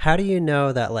anyways. How do you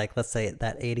know that, let's say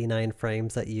that 89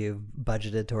 frames that you've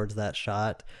budgeted towards that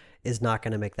shot is not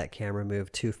going to make that camera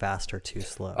move too fast or too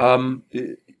slow?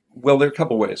 Well, there are a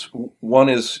couple ways. One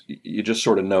is you just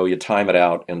sort of know, you time it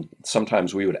out, and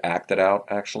sometimes we would act it out,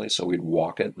 actually. So we'd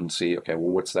walk it and see, okay,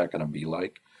 well, what's that going to be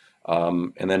like?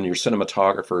 And then your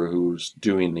cinematographer who's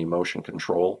doing the motion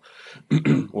control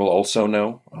will also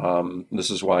know.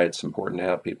 This is why it's important to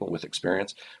have people with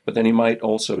experience. But then he might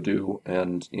also do,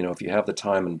 and if you have the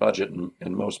time and budget, and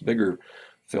most bigger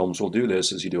films will do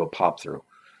this, is you do a pop through.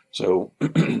 So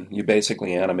you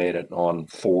basically animate it on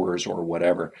 4s or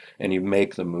whatever, and you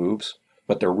make the moves,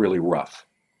 but they're really rough.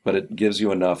 But it gives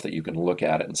you enough that you can look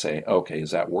at it and say, okay,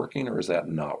 is that working or is that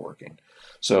not working?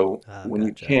 So when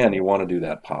you can, you want to do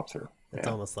that pop through. It's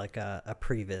almost like a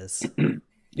previs.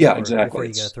 Yeah, exactly. Before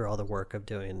you go through all the work of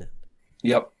doing it.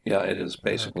 Yep. Yeah, it is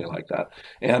basically like that.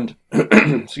 And,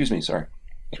 excuse me, sorry.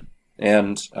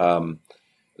 And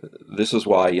this is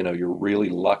why, you're really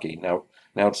lucky.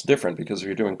 Now it's different, because if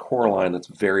you're doing Coraline, that's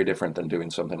very different than doing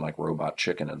something like Robot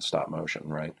Chicken in stop motion,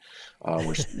 right?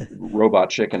 Where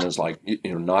Robot Chicken is like,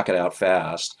 knock it out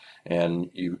fast, and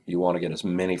you want to get as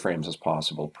many frames as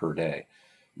possible per day.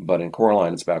 But in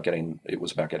Coraline, it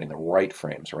was about getting the right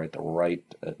frames, right?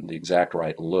 The exact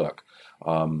right look.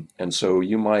 And so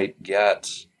you might get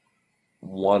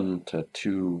 1 to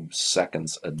 2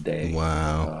 seconds a day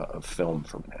of film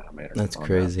from an animator. That's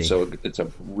crazy. So it's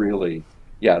a really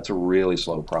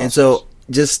slow process. And so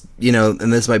just,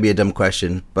 and this might be a dumb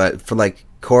question, but for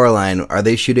Coraline, are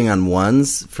they shooting on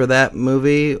 1s for that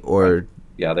movie, or?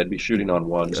 Yeah, they'd be shooting on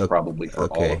 1s probably for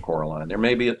all of Coraline. There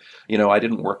may be, I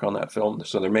didn't work on that film,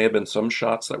 so there may have been some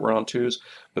shots that were on 2s,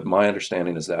 but my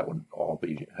understanding is that would all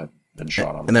have been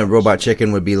shot on. And then Robot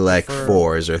Chicken would be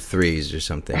 4s or 3s or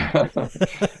something.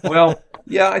 Well,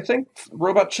 yeah, I think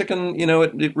Robot Chicken,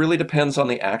 it really depends on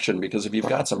the action, because if you've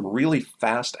got some really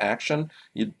fast action,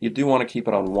 you do want to keep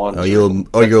it on 1.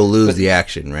 You'll lose the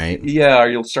action, right? Yeah, or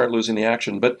you'll start losing the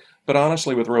action. But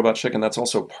honestly, with Robot Chicken, that's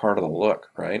also part of the look,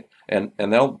 right? And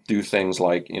they'll do things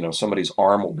like, somebody's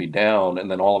arm will be down, and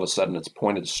then all of a sudden it's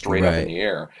pointed straight up in the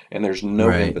air, and there's no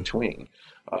in between.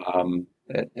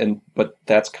 But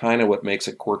that's kind of what makes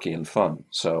it quirky and fun.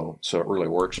 So it really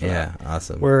works for that. Yeah,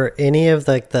 awesome. Were any of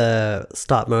the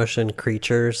stop motion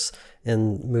creatures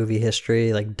in movie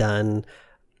history done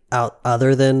out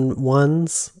other than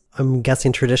 1s? I'm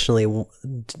guessing traditionally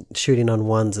shooting on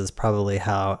 1s is probably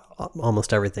how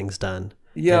almost everything's done.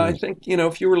 Yeah, I And think,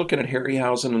 if you were looking at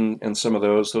Harryhausen and some of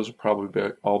those would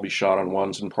probably all be shot on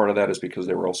ones, and part of that is because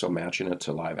they were also matching it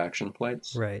to live action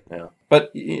plates. right. Yeah.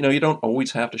 But, you don't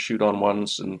always have to shoot on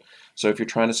ones, and so if you're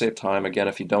trying to save time, again,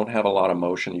 if you don't have a lot of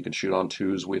motion, you can shoot on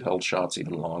twos. We've held shots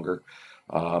even longer.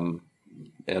 Um,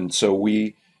 and so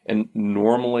and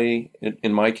normally,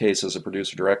 in my case as a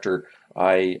producer director,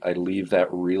 I leave that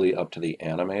really up to the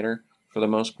animator for the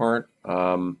most part,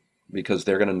 because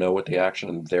they're going to know what the action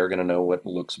and they're going to know what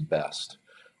looks best.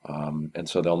 And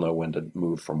so they'll know when to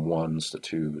move from ones to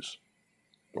twos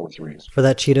or threes. For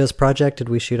that Cheetos project, did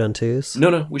we shoot on twos? No,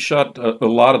 no, we shot a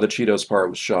lot of the Cheetos part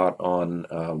was shot on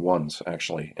ones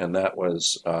actually, and that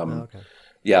was Oh, okay.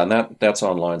 yeah, and that's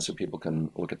online, so people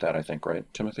can look at that. I think, right,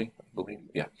 Timothy? I believe,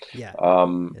 yeah. Yeah,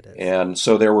 it is. And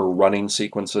so there were running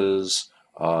sequences,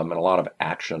 and a lot of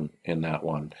action in that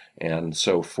one. And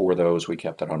so for those, we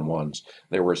kept it on ones.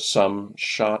 There were some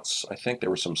shots, I think there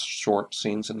were some short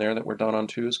scenes in there that were done on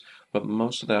twos, but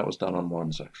most of that was done on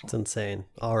ones, actually. It's insane.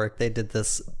 Ulrich, they did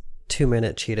this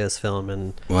 2-minute Cheetos film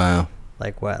in Wow.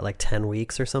 like what, like 10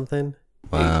 weeks or something?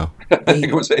 Wow. I think it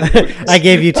Eight. was 8 weeks. I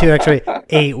gave you two extra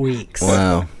 8 weeks.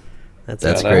 Wow. That's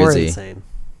That's even more crazy. insane.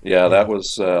 Yeah, Yeah. that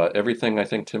was everything. I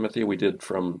think, Timothy, we did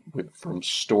from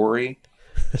story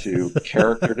to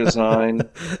character design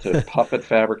to puppet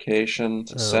fabrication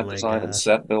to Oh set my design and gosh.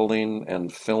 set building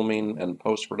and filming and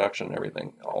post production,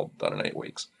 everything all done in 8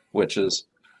 weeks. Which is,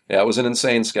 yeah, it was an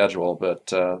insane schedule,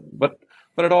 but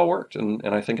it all worked, and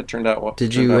I think it Did turned you out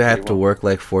pretty have to well. work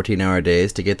like 14-hour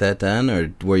days to get that done,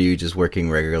 or were you just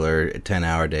working regular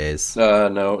 10-hour days?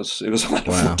 No, it was a lot of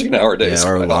Wow. 14-hour Yeah, days,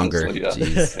 or quite longer. honestly. Yeah,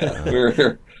 Jeez. yeah, Wow. we were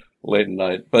here late at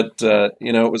night, but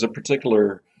it was a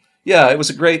particular, yeah, it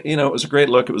was a great, it was a great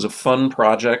look. It was a fun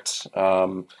project,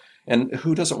 and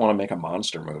who doesn't want to make a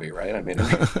monster movie, right? I mean,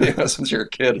 since you're a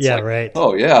kid, it's Yeah, like, right.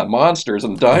 oh yeah, monsters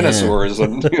and Yeah. dinosaurs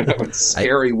and and I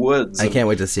scary woods I and can't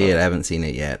wait to see it. uh, I haven't seen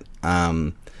it yet.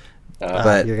 uh,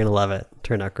 But You're gonna love it.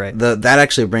 Turned out great. that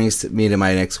actually brings me to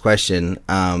my next question.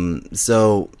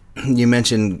 So you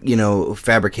mentioned,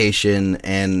 fabrication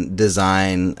and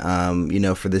design,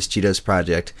 for this Cheetos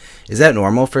project. Is that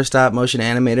normal for stop motion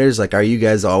animators? Like, are you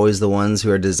guys always the ones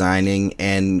who are designing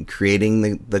and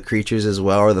creating the creatures as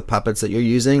well, or the puppets that you're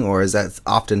using? Or is that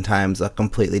oftentimes a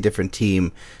completely different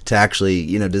team to actually,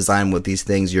 design what these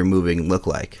things you're moving look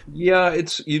like? Yeah,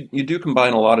 it's you do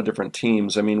combine a lot of different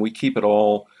teams. I mean, we keep it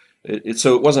all.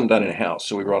 So it wasn't done in house.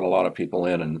 So we brought a lot of people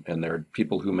in, and there are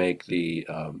people who make the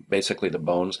basically the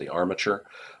bones, the armature.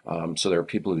 So there are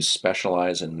people who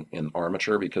specialize in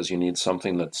armature because you need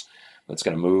something that's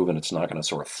going to move and it's not going to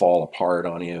sort of fall apart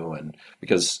on you. And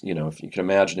because if you can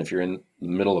imagine if you're in the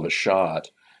middle of a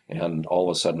shot and all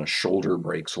of a sudden a shoulder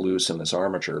breaks loose in this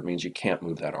armature, it means you can't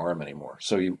move that arm anymore.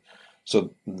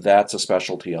 So that's a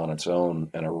specialty on its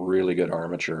own, and a really good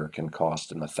armature can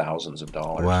cost in the thousands of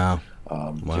dollars Wow.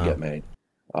 to Wow. get made.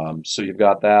 So you've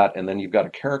got that, and then you've got a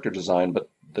character design, but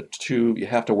the two you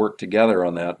have to work together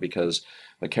on that because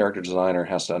the character designer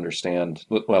has to understand.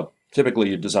 Well,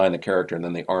 typically you design the character, and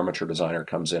then the armature designer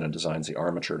comes in and designs the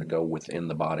armature to go within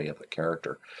the body of the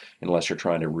character, unless you're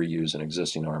trying to reuse an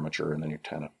existing armature and then you're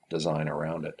trying to design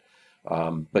around it.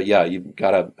 But yeah, you've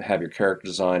got to have your character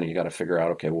design, and you got to figure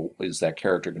out, okay, well, is that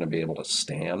character going to be able to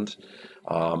stand?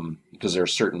 Because there are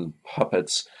certain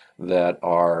puppets that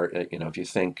are, if you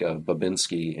think of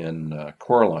Babinski in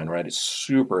Coraline, right? It's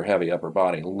super heavy upper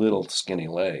body, little skinny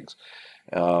legs,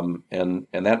 and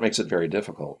that makes it very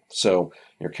difficult. So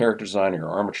your character designer, your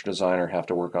armature designer have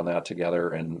to work on that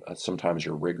together, and sometimes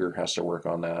your rigger has to work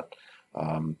on that.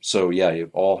 So yeah, you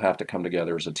all have to come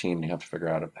together as a team. You have to figure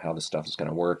out how this stuff is going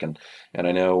to work. And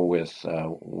I know with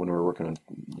when we were working with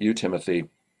you, Timothy,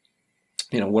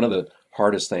 one of the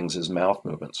hardest things is mouth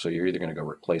movements. So you're either going to go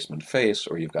replacement face,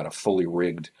 or you've got a fully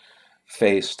rigged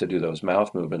face to do those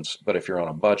mouth movements. But if you're on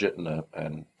a budget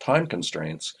and time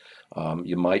constraints,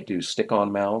 you might do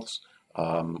stick-on mouths.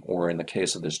 Or in the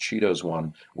case of this Cheetos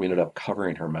one, we ended up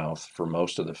covering her mouth for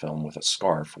most of the film with a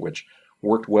scarf, which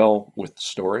worked well with the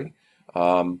story.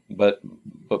 But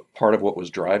part of what was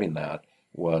driving that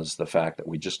was the fact that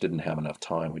we just didn't have enough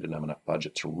time. We didn't have enough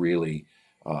budget to really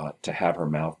to have her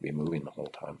mouth be moving the whole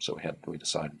time. So we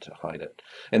decided to hide it.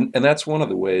 And that's one of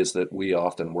the ways that we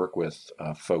often work with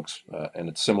folks. And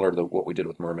it's similar to what we did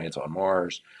with Mermaids on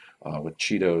Mars, with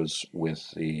Cheetos,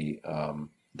 with the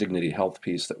Dignity Health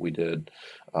piece that we did,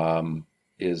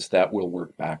 is that we'll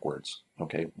work backwards.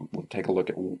 Okay, we'll take a look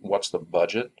at what's the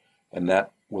budget, and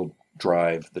that will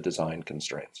drive the design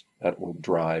constraints. That will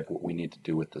drive what we need to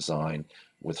do with design,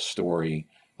 with story.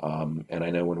 And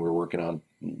I know when we were working on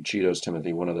Cheetos,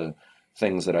 Timothy, one of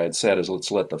things that I had said is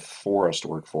let's let the forest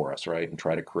work for us, right? And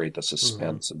try to create the Hmm.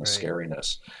 suspense and the Right.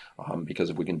 scariness. Because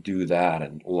if we can do that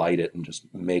and light it and just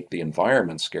make the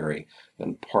environment scary,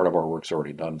 then part of our work's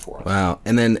already done for us. Wow.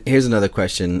 And then here's another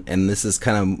question, and this is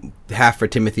kind of half for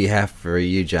Timothy, half for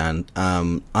you, John.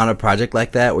 On a project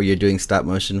like that, where you're doing stop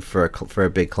motion for a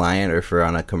big client or for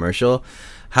on a commercial,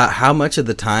 how much of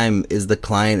the time is the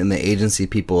client and the agency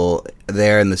people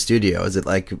there in the studio? Is it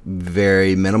like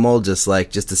very minimal, just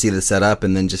to see the setup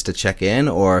and then just to check in,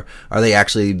 or are they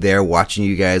actually there watching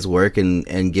you guys work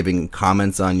and giving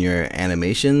comments on your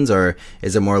animations, or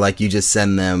is it more like you just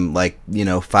send them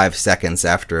 5 seconds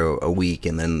after a week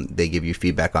and then they give you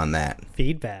feedback on that?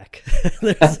 Feedback.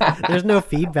 there's no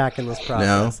feedback in this No,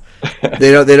 process. It's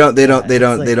they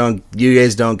like, don't. You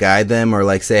guys don't guide them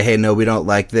or say, hey, no, we don't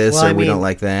like this well, I or we don't mean,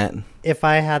 like that.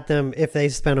 if they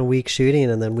spent a week shooting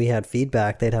and then we had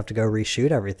feedback, they'd have to go reshoot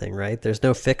everything, right? There's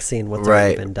no fixing what's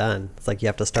already Right. been done. It's like you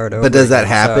have to start over But does that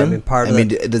again. So, I mean, happen? part I of mean,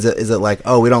 the, is it like,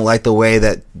 oh, we don't like the way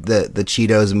that the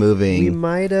Cheeto's we moving?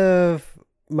 might have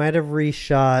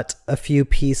reshot a few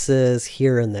pieces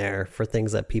here and there for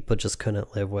things that people just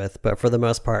couldn't live with, but for the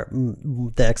most part,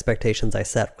 the expectations I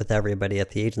set with everybody at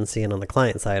the agency and on the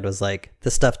client side was like,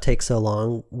 this stuff takes so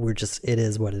long, it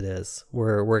is what it is.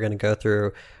 We're going to go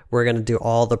through, we're going to do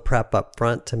all the prep up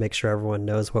front to make sure everyone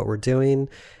knows what we're doing.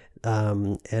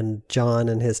 And John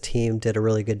and his team did a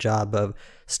really good job of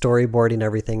storyboarding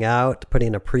everything out,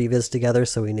 putting a previs together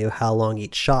so we knew how long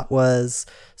each shot was,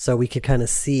 so we could kind of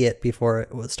see it before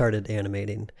it started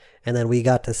animating. And then we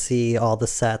got to see all the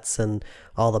sets and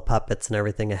all the puppets and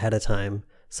everything ahead of time.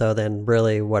 So then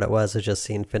really what it was just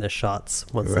seeing finished shots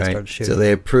once they Right. started shooting. So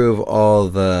they approve all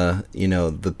the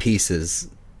pieces.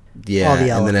 All Yeah, the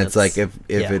and then it's like elements.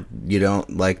 if Yeah. it you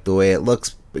don't like the way it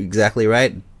looks exactly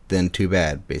right, then too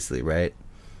bad, basically, right?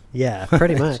 Yeah,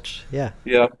 pretty much. Yeah.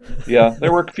 Yeah, yeah.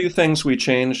 There were a few things we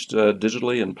changed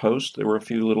digitally in post. There were a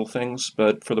few little things,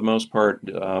 but for the most part,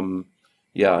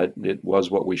 yeah, it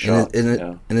was what we And shot. Yeah,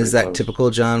 is pretty that close. typical,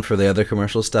 John, for the other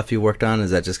commercial stuff you worked on?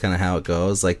 Is that just kind of how it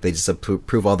goes? Like they just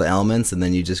approve all the elements and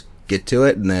then you just get to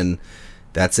it and then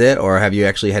that's it, or have you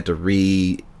actually had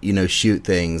to shoot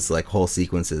things like whole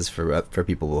sequences for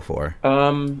people before?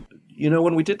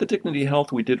 When we did the Dignity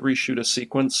Health, we did reshoot a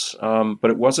sequence, but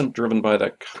it wasn't driven by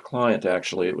the client,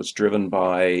 actually. It was driven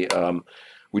by,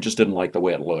 we just didn't like the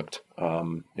way it looked.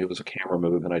 It was a camera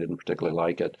move, and I didn't particularly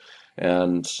like it.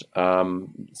 And,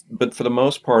 but for the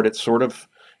most part, it's sort of,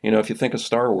 if you think of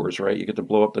Star Wars, right, you get to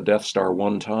blow up the Death Star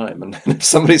one time. And then if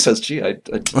somebody says, gee, I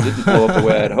didn't blow up the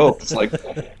way I'd hoped, it's like,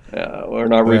 we're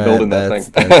not Right, rebuilding that that's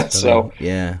thing. funny. So,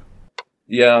 Yeah.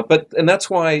 yeah, and that's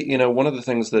why, one of the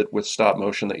things that with stop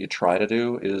motion that you try to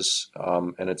do is,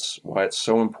 and it's why it's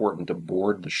so important to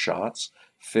board the shots,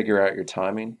 figure out your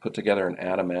timing, put together an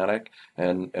animatic,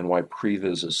 and why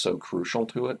previs is so crucial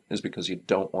to it is because you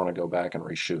don't want to go back and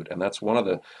reshoot. And that's one of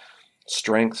the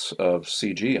strengths of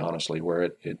CG, honestly, where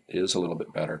it is a little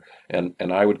bit better. And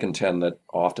I would contend that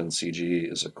often CG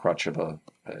is a crutch of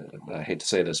I hate to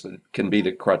say this, but it can be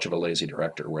the crutch of a lazy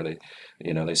director where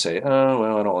they say, oh,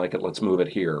 well, I don't like it, let's move it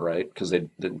here, right? Because they're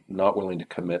not willing to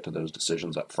commit to those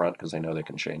decisions up front because they know they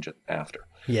can change it after.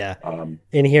 Yeah. Um,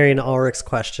 In hearing Ulrich's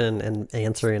question and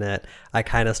answering it, I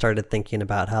kind of started thinking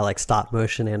about how like stop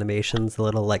motion animations, a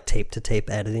little like tape to tape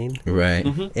editing, Right.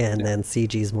 and then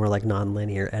CG is more like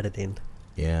non-linear editing.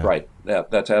 Yeah. Right. Yeah,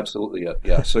 that's absolutely it.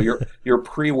 Yeah. So your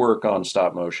pre-work on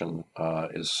stop motion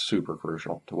is super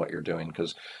crucial to what you're doing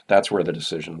because that's where the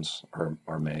decisions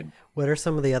are made. What are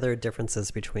some of the other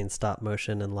differences between stop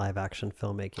motion and live action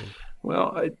filmmaking?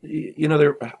 Well,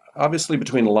 there obviously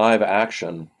between live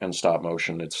action and stop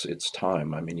motion, it's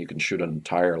time. I mean, you can shoot an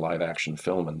entire live action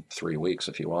film in 3 weeks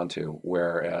if you want to,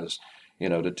 whereas,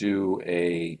 to do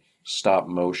a stop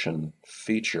motion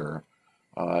feature,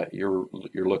 you're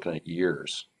looking at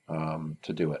years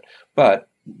to do it. But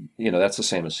that's the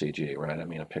same as CG, right? I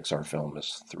mean, a Pixar film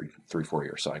is 4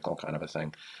 year cycle kind of a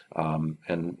thing,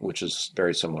 and which is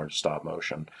very similar to stop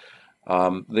motion.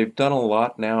 They've done a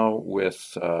lot now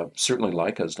with, certainly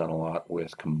Leica's done a lot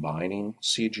with combining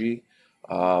CG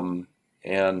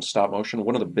and stop motion.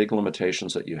 One of the big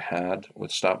limitations that you had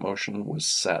with stop motion was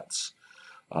sets.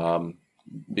 Um,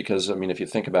 because, I mean, if you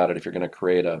think about it, if you're going to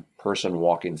create a person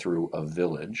walking through a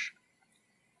village,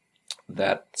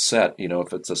 that set,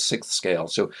 if it's a sixth scale,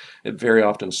 so very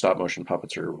often stop motion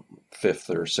puppets are fifth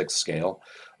or sixth scale.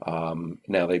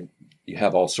 Now you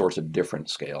have all sorts of different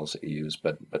scales that you use,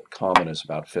 but common is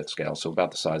about fifth scale, so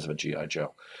about the size of a GI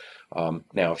Joe.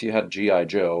 Now, if you had GI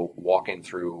Joe walking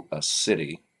through a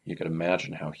city, you could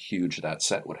imagine how huge that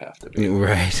set would have to be.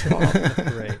 Right. Um,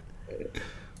 Right.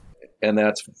 and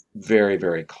that's very,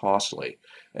 very costly.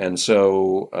 And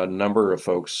so a number of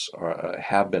folks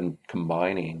have been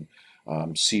combining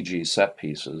CG set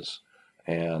pieces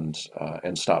and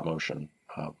stop motion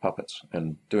puppets,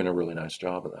 and doing a really nice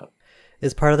job of that.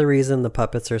 Is part of the reason the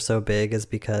puppets are so big is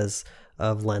because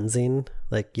of lensing?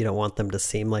 Like you don't want them to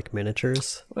seem like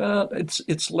miniatures? Well,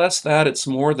 it's less that. It's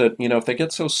more that, if they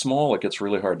get so small, it gets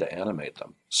really hard to animate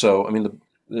them. So, I mean,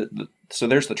 so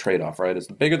there's the trade-off, right? Is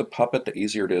the bigger the puppet, the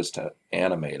easier it is to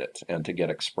animate it and to get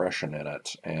expression in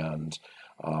it, and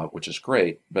which is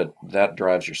great. But that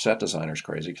drives your set designers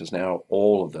crazy because now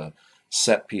all of the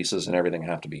set pieces and everything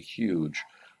have to be huge.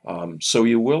 So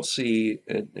you will see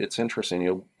it's interesting.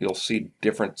 You'll see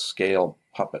different scale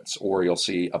puppets, or you'll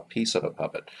see a piece of a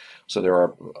puppet. So there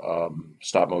are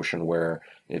stop motion where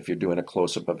if you're doing a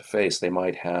close up of a face, they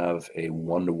might have a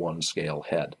 1-to-1 scale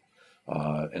head,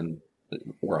 and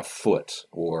or a foot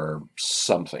or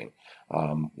something,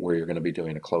 where you're going to be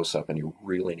doing a close up, and you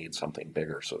really need something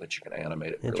bigger so that you can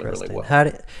animate it really, really Interesting.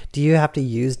 well. Do you have to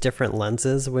use different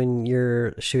lenses when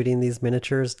you're shooting these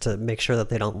miniatures to make sure that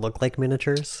they don't look like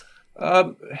miniatures?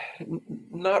 Um,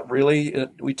 Not really.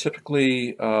 We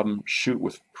typically shoot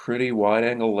with pretty wide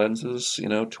angle lenses,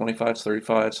 25s,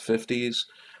 35s,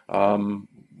 50s.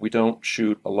 We don't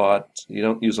shoot a lot. You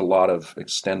don't use a lot of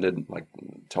extended like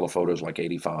telephotos like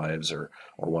 85s or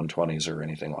 120s or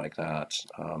anything like that,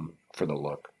 for the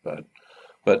look.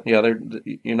 But yeah,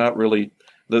 you're not really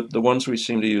the ones we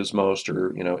seem to use most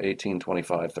are 18,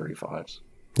 25, 35s.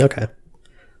 Okay,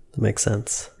 that makes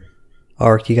sense.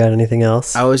 Ark, you got anything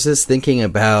else? I was just thinking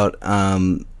about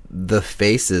the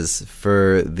faces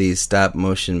for these stop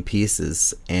motion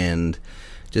pieces, and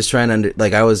just trying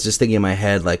to I was just thinking in my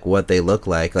head like what they look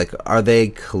like. Like, are they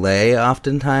clay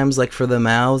oftentimes, like for the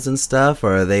mouths and stuff,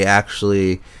 or are they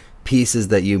actually pieces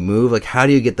that you move? Like, how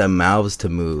do you get the mouths to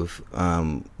move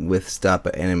with stop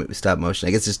motion?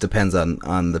 I guess it just depends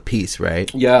on the piece,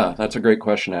 right? Yeah, that's a great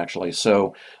question, actually.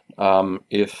 So,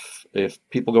 if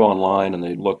people go online and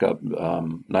they look up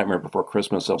Nightmare Before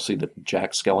Christmas, they'll see that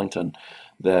Jack Skellington,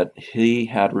 that he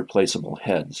had replaceable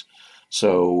heads.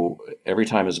 So every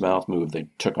time his mouth moved, they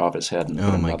took off his head and put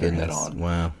Oh my another head goodness! on.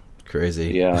 Wow,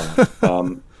 crazy. Yeah.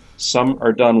 Some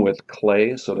are done with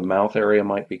clay, so the mouth area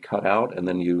might be cut out, and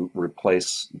then you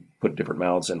put different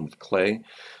mouths in with clay.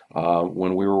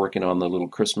 When we were working on the little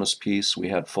Christmas piece, we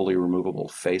had fully removable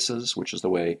faces, which is the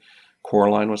way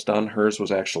Coraline was done. Hers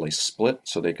was actually split,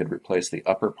 so they could replace the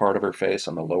upper part of her face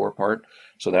and the lower part,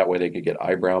 so that way they could get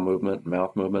eyebrow movement,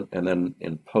 mouth movement, and then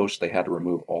in post they had to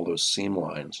remove all those seam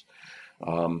lines.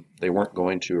 They weren't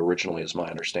going to originally, is my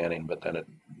understanding, but then it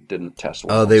didn't test Oh,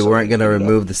 well, they so weren't they going to ended up.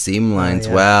 remove the seam lines.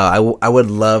 Yeah. Wow. I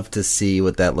would love to see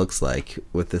what that looks like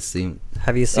with the seam.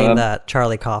 Have you seen Um, that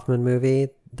Charlie Kaufman movie,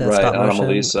 the right, stop motion?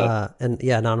 Anomalisa. And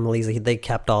yeah, Anomalisa, they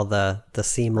kept all the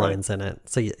seam Right. lines in it,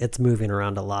 so it's moving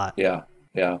around a lot. Yeah,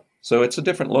 yeah. So it's a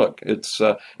different look.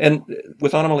 And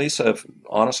with Anomalisa,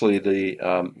 honestly,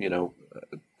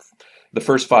 the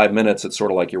first 5 minutes, it's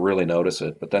sort of like you really notice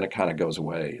it, but then it kind of goes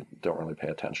away. You don't really pay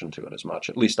attention to it as much.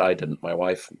 At least I didn't. My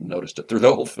wife noticed it through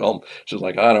the whole film. She was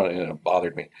like, I don't, it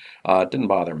bothered me. It didn't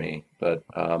bother me, Yeah,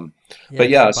 but it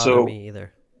yeah. didn't bother So me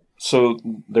either. so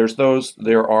there's those.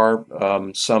 There are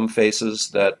some faces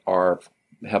that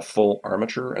have full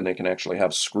armature, and they can actually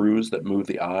have screws that move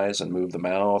the eyes and move the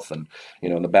mouth, and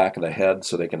in the back of the head,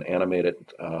 so they can animate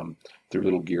it through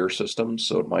little gear systems.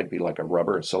 So it might be like a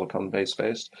rubber, a silicone-based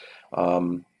face,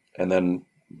 and then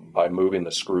by moving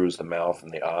the screws, the mouth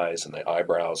and the eyes and the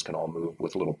eyebrows can all move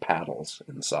with little paddles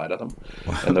inside of them,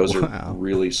 and those are Wow.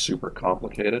 really super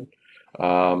complicated.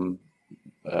 Um,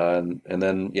 and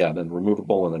then yeah, then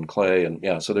removable, and then clay, and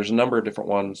yeah, so there's a number of different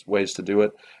ways to do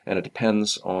it, and it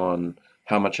depends on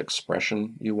how much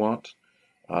expression you want,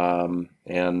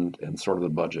 and sort of the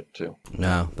budget too.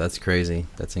 No, that's crazy.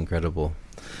 That's incredible.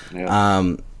 Yeah.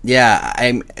 Yeah,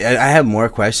 I have more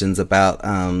questions about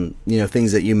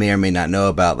things that you may or may not know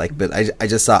about. Like, but I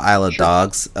just saw Isle of Sure.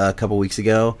 Dogs a couple weeks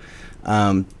ago.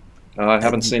 Um, I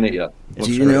haven't seen it yet. It's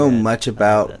do Looks you really great. know good. much I loved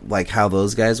about it. like how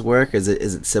those guys work? Is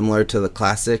it similar to the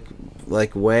classic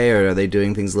like way, or are they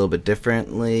doing things a little bit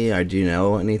differently? Or do you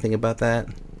know anything about that?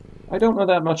 I don't know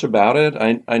that much about it.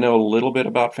 I know a little bit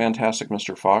about Fantastic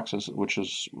Mr. Fox, which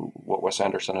is what Wes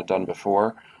Anderson had done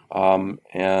before.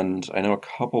 And I know a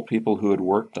couple people who had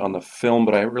worked on the film,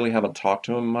 but I really haven't talked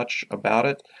to them much about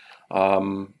it.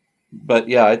 Um, but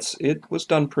yeah, it was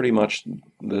done pretty much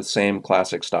the same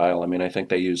classic style. I mean, I think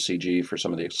they used CG for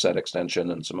some of the set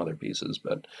extension and some other pieces,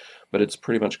 but it's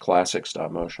pretty much classic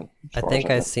stop motion as I far as think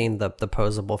I I've know. seen the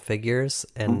posable figures,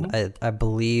 and Hmm. I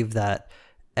believe that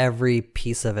every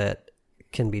piece of it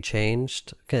can be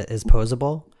changed, is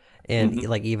posable. And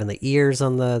like even the ears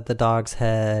on the dog's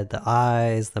head, the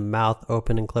eyes, the mouth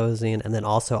open and closing, and then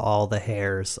also all the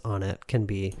hairs on it can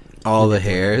be all the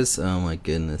hairs. Oh my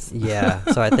goodness. Yeah.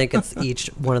 So I think it's each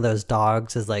one of those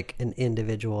dogs is like an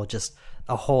individual, just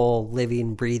a whole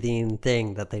living, breathing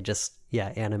thing that they just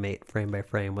animate frame by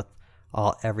frame with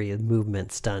every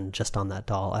movement's done just on that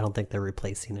doll. I don't think they're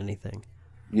replacing anything.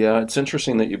 Yeah, it's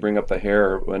interesting that you bring up the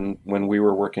hair. When we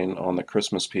were working on the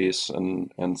Christmas piece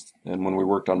and when we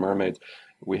worked on mermaids,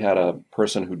 we had a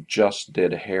person who just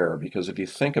did hair, because if you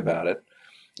think about it,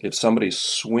 if somebody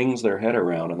swings their head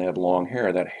around and they have long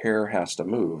hair, that hair has to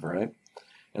move, right?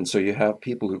 And so you have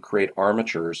people who create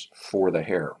armatures for the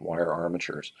hair, wire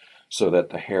armatures, so that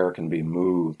the hair can be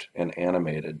moved and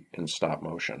animated in stop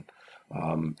motion.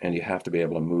 And you have to be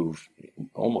able to move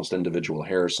almost individual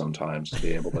hairs sometimes to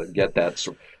be able to get that.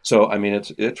 So I mean,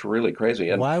 it's really crazy.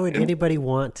 And why would anybody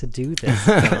want to do this?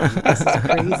 This is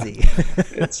crazy.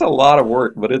 It's a lot of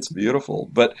work, but it's beautiful.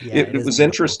 But it was beautiful.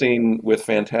 Interesting with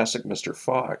Fantastic Mr.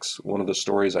 Fox. One of the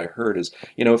stories I heard is,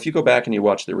 if you go back and you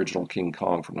watch the original King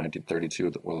Kong from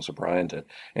 1932 that Willis O'Brien did,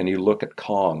 and you look at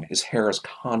Kong, his hair is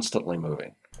constantly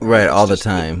moving. Right, all the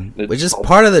time, which is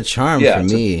part of the charm for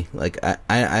me. Like I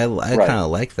kind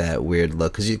of like that weird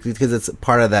look because it's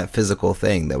part of that physical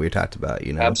thing that we talked about.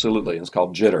 Absolutely, it's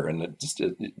called jitter,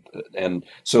 and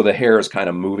so the hair is kind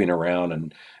of moving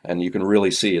around, and you can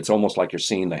really see it's almost like you're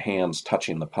seeing the hands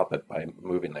touching the puppet by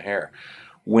moving the hair.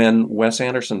 When Wes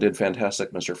Anderson did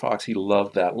Fantastic Mr. Fox, he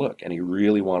loved that look, and he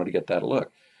really wanted to get that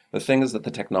look. The thing is that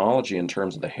the technology in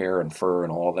terms of the hair and fur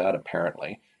and all that,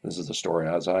 apparently, this is the story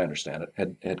as I understand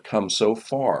it, had come so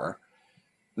far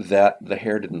that the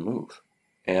hair didn't move.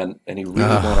 And he really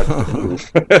wanted it to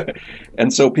move.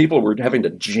 And so people were having to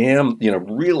jam,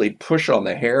 really push on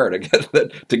the hair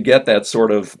to get that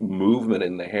sort of movement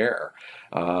in the hair,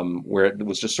 where it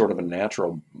was just sort of a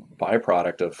natural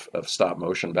byproduct of stop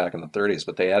motion back in the 30s.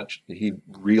 But he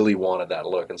really wanted that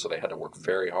look, and so they had to work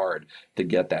very hard to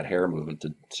get that hair movement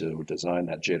to design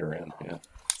that jitter in. Yeah.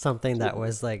 Something that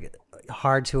was like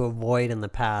hard to avoid in the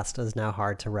past is now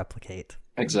hard to replicate.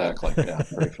 Exactly. Yeah.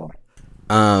 Very fun.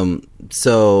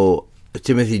 So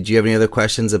Timothy, do you have any other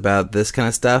questions about this kind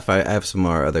of stuff? I have some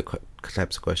more other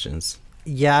types of questions.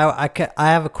 Yeah, I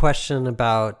have a question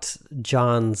about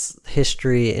John's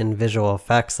history in visual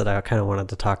effects that I kind of wanted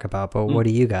to talk about, but what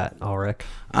do you got, Ulrich?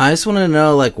 I just want to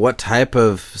know, like, what type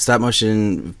of stop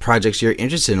motion projects you're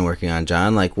interested in working on,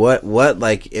 John. Like, what,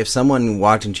 like, if someone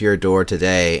walked into your door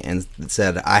today and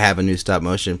said, "I have a new stop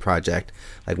motion project,"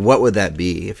 like, what would that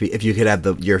be? If you could have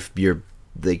your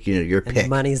pick. And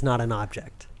money's not an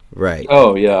object. Right.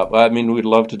 Oh, yeah. I mean, we'd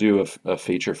love to do a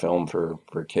feature film for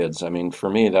kids. I mean, for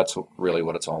me, that's really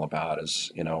what it's all about is,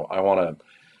 I'd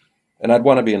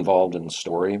want to be involved in the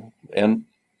story. And,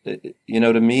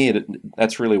 to me,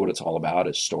 that's really what it's all about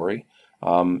is story.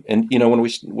 And,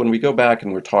 when we go back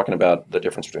and we're talking about the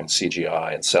difference between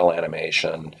CGI and cell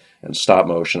animation and stop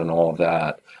motion and all of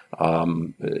that,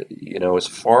 as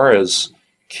far as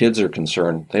kids are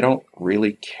concerned, they don't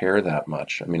really care that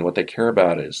much. I mean, what they care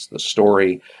about is the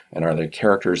story and are there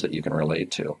characters that you can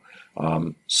relate to.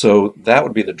 So that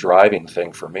would be the driving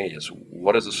thing for me is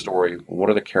what is the story? What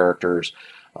are the characters?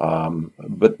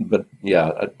 But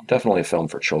yeah, definitely a film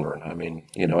for children. I mean,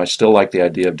 I still like the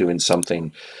idea of doing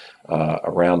something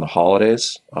around the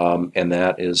holidays. And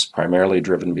that is primarily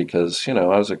driven because, I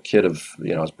was a kid I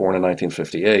was born in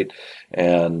 1958.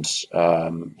 And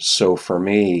so for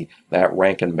me, that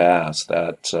Rankin Bass,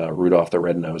 that Rudolph the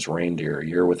Red-Nosed Reindeer,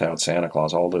 Year Without Santa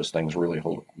Claus, all those things really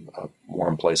hold a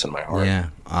warm place in my heart. Yeah,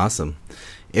 awesome.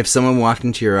 If someone walked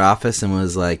into your office and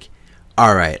was like,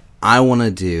 all right, I want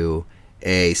to do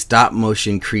a stop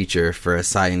motion creature for a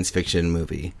science fiction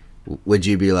movie, would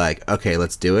you be like, okay,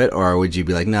 let's do it? Or would you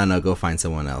be like, no, go find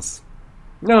someone else?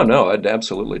 No, I'd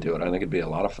absolutely do it. I think it'd be a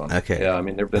lot of fun. Okay. Yeah, I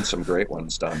mean, there've been some great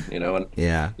ones done, and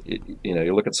yeah,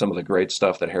 you look at some of the great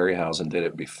stuff that Harryhausen did.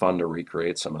 It'd be fun to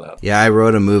recreate some of that. Yeah, I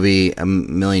wrote a movie a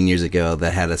million years ago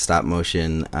that had a stop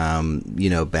motion,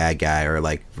 bad guy or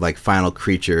like final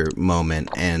creature moment,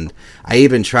 and I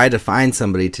even tried to find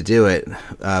somebody to do it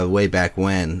way back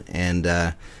when,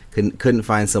 and couldn't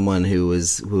find someone who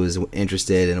was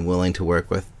interested and willing to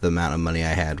work with the amount of money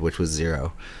I had, which was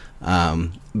zero.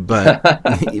 But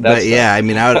yeah, I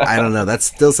mean, I don't know. That's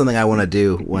still something I want to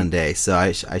do one day. So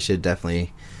I should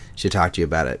definitely talk to you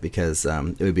about it because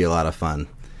it would be a lot of fun.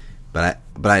 But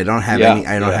I don't have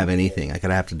have anything. Like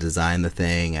I'd have to design the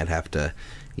thing. I'd have to,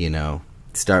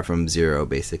 start from zero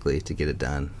basically to get it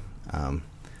done.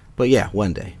 But yeah,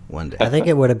 one day. I think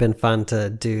it would have been fun to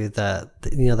do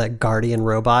that Guardian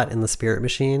robot in the Spirit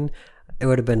Machine. It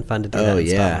would have been fun to do Oh that in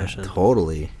stop yeah, motion.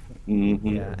 totally.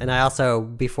 Yeah, and I also,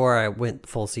 before I went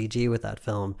full CG with that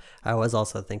film, I was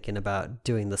also thinking about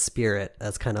doing the spirit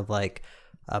as kind of like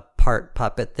a part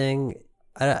puppet thing.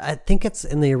 I think it's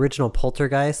in the original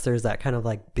Poltergeist. There's that kind of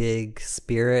like big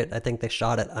spirit. I think they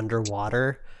shot it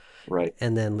underwater Right.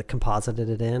 and then composited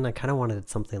it in. I kind of wanted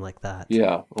something like that.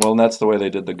 Yeah. Well, and that's the way they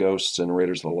did the ghosts in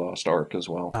Raiders of the Lost Ark as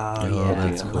well. Oh Oh, yeah,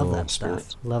 that's I love cool. that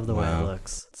stuff. Love the way it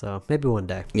looks. So maybe one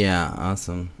day. Yeah,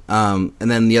 awesome. And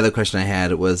then the other question I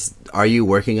had was, are you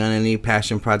working on any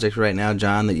passion project right now,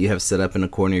 John, that you have set up in a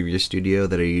corner of your studio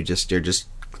that you're just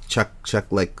chuck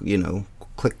like,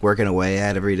 click working away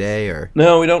at every day, or?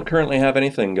 No, we don't currently have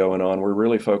anything going on. We're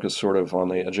really focused sort of on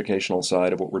the educational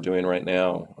side of what we're doing right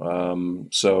now.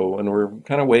 And we're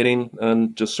kind of waiting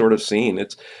and just sort of seeing.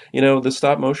 It's, the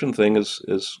stop motion thing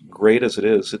is great as it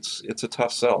is. It's a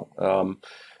tough sell.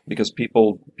 Because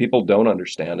people don't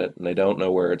understand it and they don't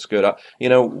know where it's good.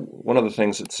 One of the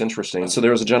things that's interesting. So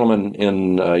there was a gentleman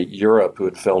in Europe who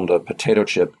had filmed a potato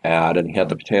chip ad, and he had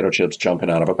the potato chips jumping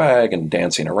out of a bag and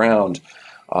dancing around.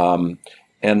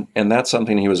 And that's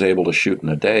something he was able to shoot in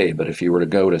a day. But if you were to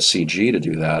go to CG to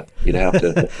do that, you'd have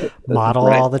to model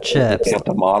all the chips. You have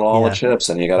to model all the chips,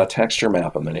 and you got to texture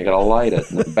map them, and you got to light it,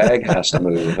 and the bag has to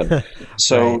move. And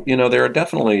so, there are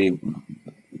definitely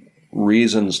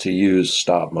reasons to use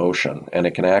stop motion, and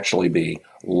it can actually be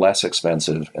less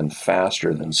expensive and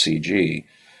faster than CG,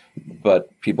 but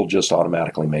people just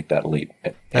automatically make that leap.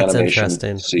 That's Animation,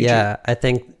 interesting. CG. Yeah, I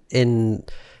think in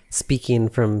speaking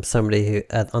from somebody who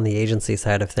on the agency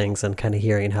side of things and kind of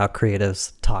hearing how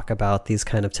creatives talk about these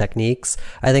kind of techniques,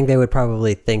 I think they would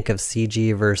probably think of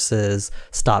CG versus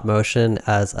stop motion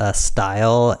as a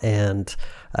style and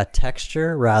a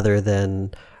texture rather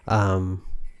than the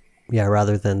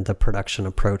production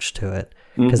approach to it.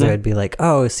 Because they would be like,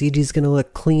 oh, CG is going to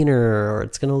look cleaner, or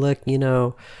it's going to look,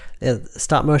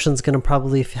 stop motion is going to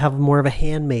probably have more of a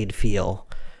handmade feel.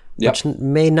 Yep. Which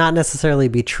may not necessarily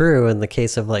be true in the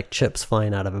case of like chips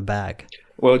flying out of a bag.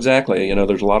 Well, exactly.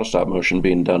 There's a lot of stop motion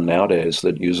being done nowadays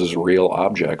that uses real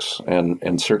objects,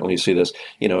 and certainly you see this.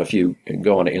 If you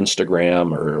go on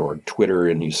Instagram or Twitter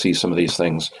and you see some of these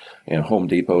things, Home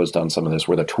Depot has done some of this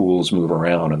where the tools move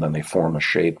around and then they form a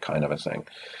shape, kind of a thing.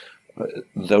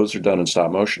 Those are done in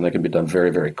stop motion. They can be done very,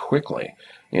 very quickly.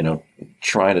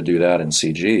 Trying to do that in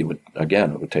CG it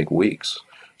would take weeks.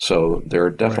 So there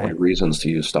are definitely reasons to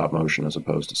use stop motion as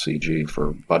opposed to CG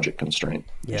for budget constraint.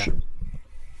 Yeah.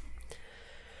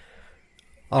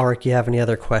 Ulrich, you have any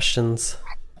other questions?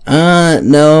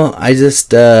 No, I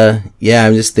just, I'm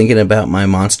just thinking about my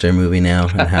monster movie now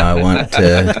and how I want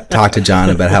to talk to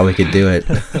John about how we could do it.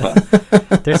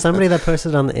 There's somebody that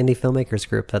posted on the Indie Filmmakers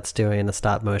group that's doing a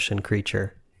stop motion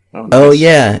creature. Oh, nice. Oh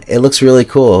yeah, it looks really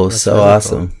cool. That's so really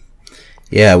awesome. cool.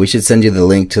 Yeah, we should send you the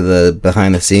link to the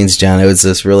behind the scenes, John. It was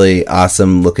this really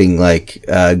awesome looking like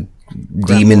demon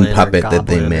Gremlin or puppet that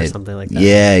they goblin or made. something like that.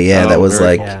 Yeah, Oh, that was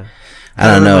very like, cool. Yeah. I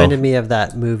don't It know. reminded me of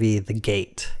that movie, The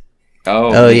Gate.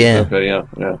 Oh, yeah. Okay, yeah.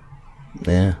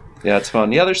 Yeah. Yeah, it's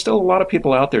fun. Yeah, there's still a lot of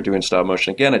people out there doing stop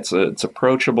motion. Again, it's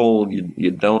approachable.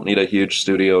 You don't need a huge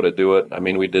studio to do it. I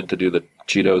mean, we did to do the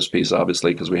Cheetos piece,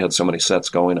 obviously, because we had so many sets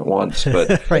going at once.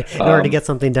 But Right. In order to get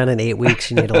something done in 8 weeks,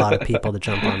 you need a lot of people to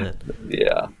jump on it.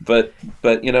 yeah, but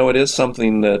it is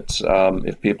something that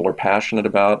if people are passionate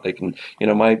about, they can.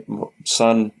 My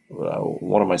son,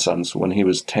 one of my sons, when he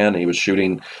was 10, he was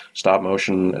shooting stop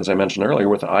motion, as I mentioned earlier,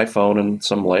 with an iPhone and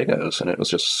some Legos, and it was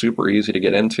just super easy to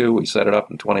get into. We set it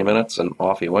up in 20 minutes, and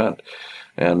off he went.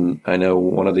 And I know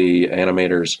one of the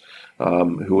animators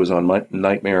who was on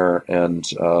Nightmare and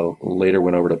later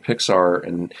went over to Pixar,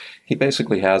 and he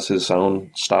basically has his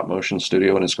own stop motion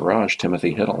studio in his garage,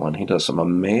 Timothy Hiddle, and he does some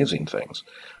amazing things.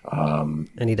 And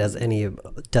he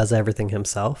does everything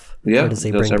himself? Yeah, Or does he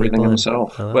he does bring everything people in?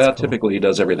 himself. Oh, that's Well, cool. typically he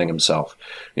does everything himself.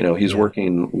 He's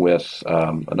working with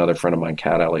another friend of mine,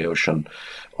 Kat Alyoshin,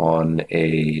 on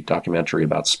a documentary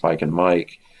about Spike and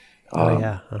Mike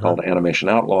called Animation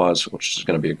Outlaws, which is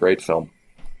going to be a great film.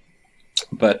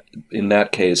 But in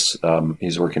that case,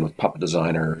 he's working with puppet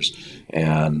designers,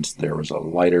 and there was a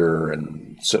lighter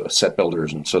and set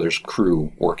builders, and so there's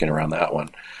crew working around that one.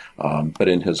 But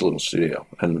in his little studio,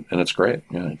 and it's great.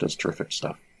 Yeah, he does terrific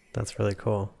stuff. That's really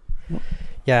cool.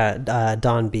 Yeah,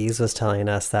 Don Bees was telling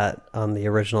us that on the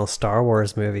original Star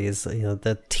Wars movies,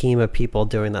 the team of people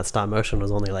doing that stop motion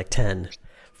was only like 10.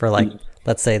 For like,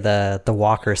 let's say the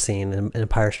Walker scene in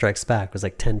Empire Strikes Back was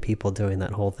like 10 people doing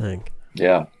that whole thing.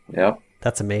 Yeah.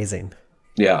 That's amazing.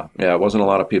 Yeah, it wasn't a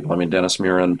lot of people. I mean, Dennis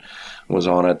Muren was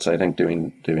on it, I think,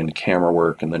 doing camera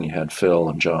work, and then you had Phil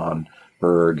and John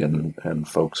Berg and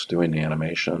folks doing the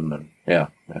animation, and yeah,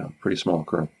 pretty small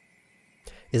crew.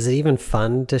 Is it even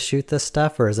fun to shoot this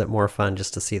stuff, or is it more fun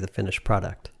just to see the finished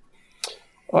product?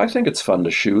 Well, I think it's fun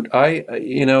to shoot.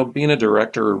 Being a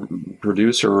director,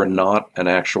 producer, and not an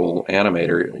actual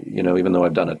animator, even though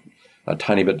I've done it a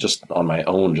tiny bit just on my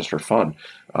own, just for fun,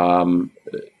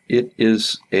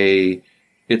 it's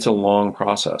a long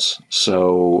process.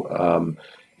 So,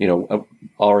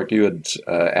 Ulrich, you had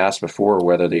asked before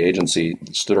whether the agency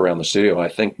stood around the studio. I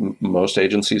think most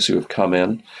agencies who have come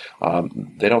in,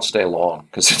 they don't stay long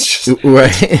because it's just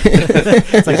right.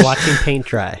 It's like watching paint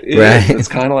dry. Right. It's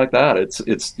kind of like that.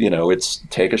 It's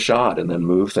take a shot and then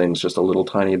move things just a little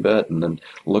tiny bit and then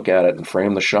look at it and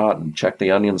frame the shot and check the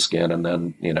onion skin and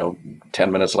then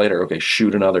 10 minutes later, okay,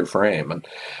 shoot another frame.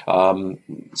 And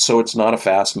so it's not a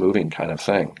fast moving kind of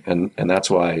thing, and that's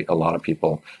why a lot of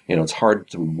people, it's hard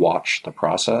to watch the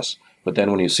process, but then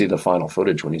when you see the final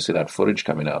footage, when you see that footage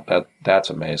coming out, that's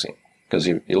amazing, because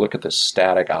you look at this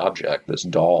static object, this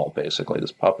doll, basically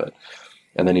this puppet,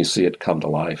 and then you see it come to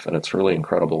life, and it's really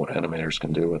incredible what animators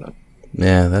can do with it.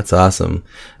 Yeah, that's awesome.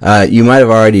 You might have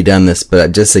already done this,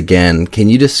 but just again, can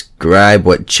you describe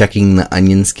what checking the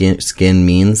onion skin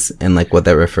means and like what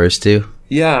that refers to?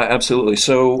 Yeah, absolutely.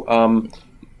 So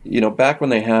back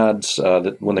when they had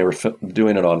when they were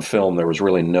doing it on film, there was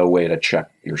really no way to check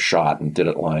your shot and did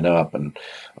it line up. And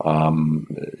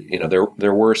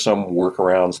there were some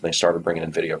workarounds, and they started bringing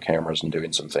in video cameras and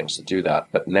doing some things to do that.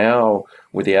 But now,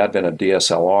 with the advent of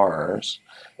DSLRs,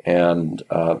 and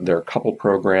there are a couple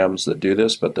programs that do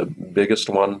this, but the biggest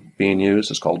one being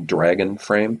used is called Dragon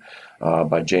Frame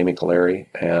by Jamie Colleri,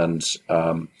 and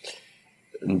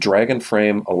Dragon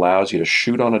Frame allows you to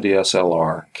shoot on a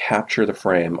DSLR, capture the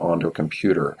frame onto a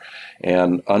computer,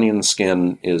 and onion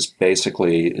skin is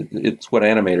basically, it's what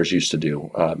animators used to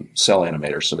do, cell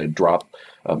animators. So they drop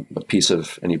a piece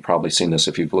of, and you've probably seen this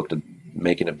if you've looked at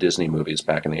making of Disney movies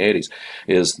back in the 80s,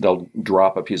 is they'll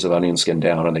drop a piece of onion skin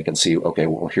down and they can see, okay,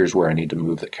 well, here's where I need to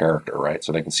move the character, right?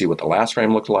 So they can see what the last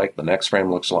frame looks like, the next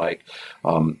frame looks like,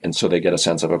 and so they get a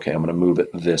sense of, okay, I'm going to move it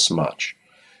this much.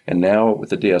 And now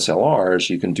with the DSLRs,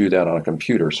 you can do that on a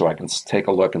computer. So I can take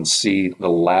a look and see the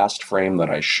last frame that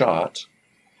I shot,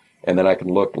 and then I can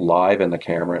look live in the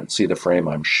camera and see the frame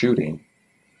I'm shooting.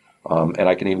 And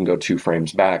I can even go 2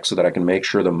 frames back so that I can make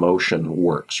sure the motion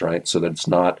works, right? So that it's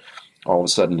not all of a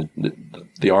sudden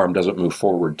the arm doesn't move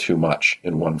forward too much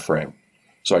in one frame.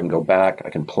 So I can go back, I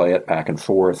can play it back and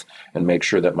forth and make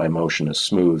sure that my motion is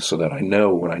smooth so that I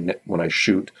know when I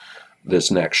shoot this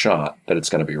next shot that it's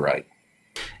going to be right.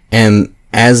 And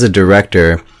as a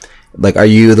director, like, are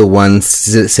you the one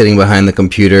sitting behind the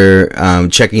computer,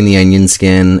 checking the onion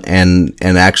skin and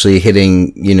actually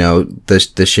hitting,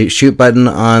 the shoot button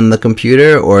on the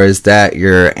computer, or is that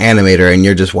your animator and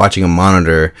you're just watching a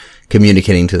monitor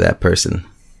communicating to that person?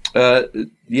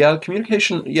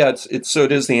 Communication. Yeah, it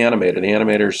is the animator. The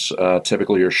animators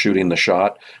typically are shooting the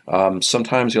shot.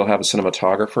 Sometimes you'll have a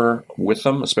cinematographer with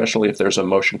them, especially if there's a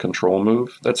motion control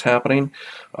move that's happening.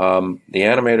 The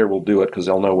animator will do it because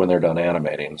they'll know when they're done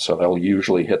animating, so they'll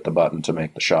usually hit the button to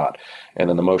make the shot. And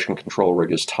then the motion control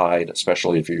rig is tied,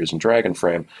 especially if you're using Dragon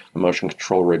Frame, the motion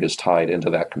control rig is tied into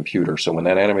that computer. So when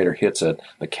that animator hits it,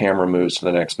 the camera moves to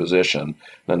the next position,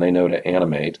 then they know to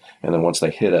animate, and then once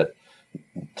they hit it,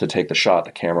 to take the shot,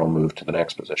 the camera will move to the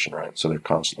next position, right? So they're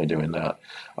constantly doing that.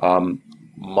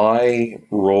 My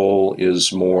role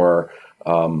is more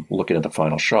looking at the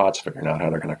final shots, figuring out how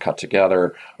they're going to cut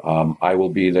together. I will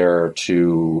be there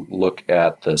to look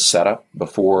at the setup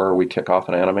before we kick off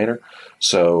an animator.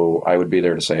 So I would be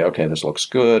there to say, okay, this looks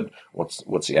good.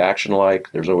 What's the action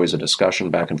like? There's always a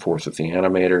discussion back and forth with the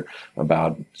animator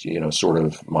about, sort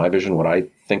of my vision, what I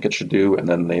think it should do, and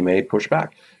then they may push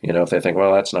back. If they think,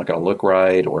 well, that's not going to look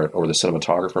right, or the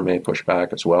cinematographer may push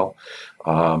back as well.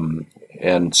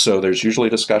 And so there's usually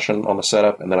discussion on the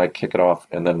setup, and then I kick it off,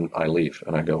 and then I leave,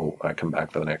 and I come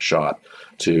back for the next shot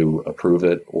to approve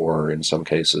it, or in some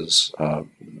cases,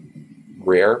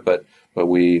 rare, but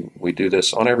we do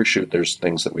this on every shoot. There's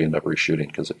things that we end up reshooting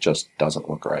because it just doesn't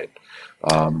look right.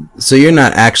 So you're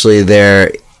not actually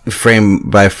there frame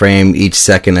by frame each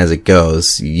second as it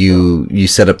goes. You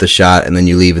set up the shot and then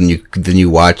you leave and you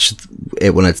watch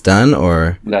it when it's done,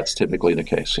 or? That's typically the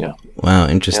case. Yeah. Wow.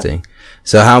 Interesting. Yeah.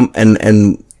 So how,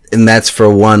 and that's for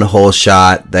one whole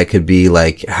shot that could be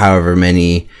like however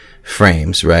many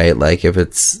frames, right? Like if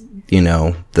it's,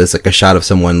 there's like a shot of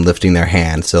someone lifting their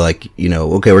hand. So like,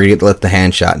 okay, we're gonna get to lift the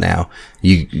hand shot now.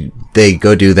 They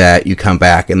go do that, you come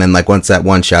back, and then like once that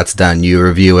one shot's done, you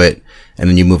review it, and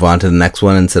then you move on to the next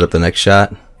one and set up the next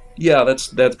shot. Yeah,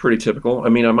 that's pretty typical. I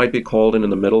mean, I might be called in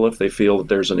the middle if they feel that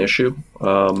there's an issue.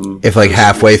 If like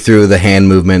halfway through the hand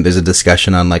movement, there's a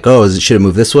discussion on like, oh, should it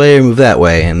move this way or move that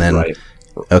way? And then, right,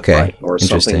 okay, right, or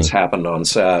interesting. something's happened on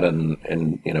set, and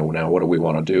now what do we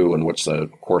want to do, and what's the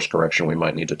course correction we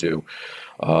might need to do?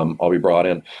 I'll be brought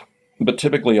in. But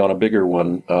typically on a bigger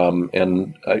one,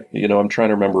 and I'm trying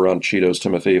to remember on Cheetos,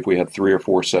 Timothy, if we had 3 or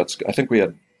 4 sets. I think we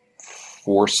had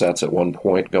 4 sets at one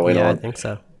point going Yeah, on. I think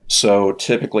so. So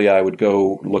typically I would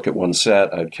go look at one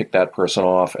set, I'd kick that person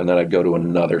off, and then I'd go to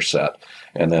another set.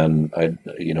 And then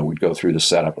we'd go through the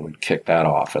setup and we'd kick that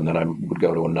off, and then I would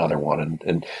go to another one.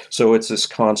 And so it's this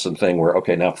constant thing where,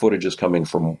 okay, now footage is coming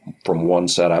from one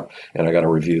setup, and I got to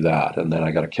review that, and then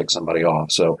I got to kick somebody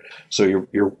off. So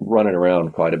you're running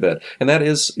around quite a bit. And that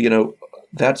is,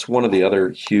 that's one of the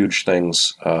other huge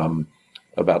things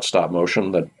about stop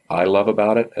motion that I love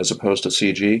about it as opposed to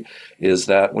CG, is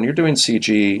that when you're doing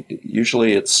CG,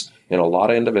 usually it's a lot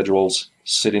of individuals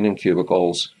sitting in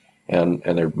cubicles and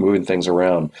they're moving things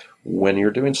around. When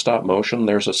you're doing stop motion,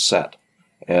 there's a set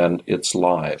and it's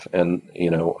live. And,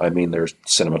 there's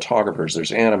cinematographers,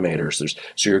 there's animators,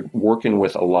 so you're working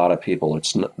with a lot of people.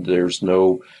 There's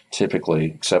no, typically,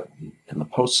 except in the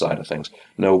post side of things,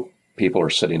 no people are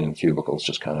sitting in cubicles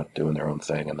just kind of doing their own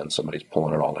thing, and then somebody's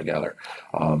pulling it all together.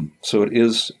 So it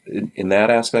is, in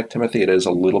that aspect, Timothy, it is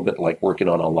a little bit like working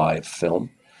on a live film,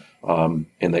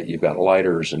 in that you've got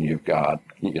lighters and you've got,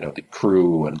 the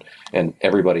crew and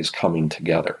everybody's coming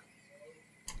together.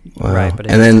 Wow. Right, but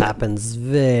it happens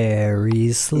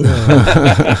very slow.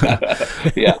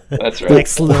 Yeah, that's right. Like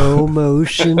slow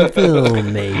motion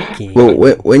filmmaking. Well,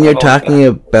 when you're talking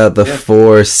about the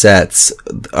 4 sets,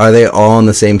 are they all in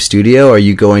the same studio, or are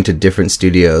you going to different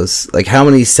studios? Like, how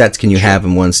many sets can you have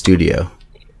in one studio?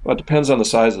 Well, it depends on the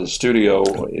size of the studio.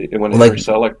 When Henry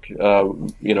Selick,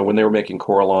 when they were making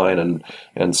Coraline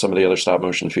and some of the other stop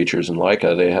motion features in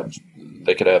Leica,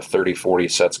 they could have 30, 40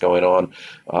 sets going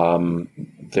on.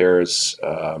 There's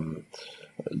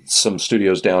some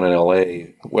studios down in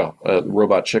LA. Well,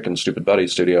 Robot Chicken, Stupid Buddy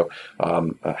Studio.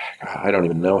 I don't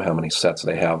even know how many sets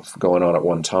they have going on at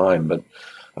one time, but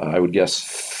I would guess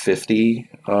 50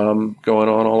 going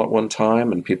on all at one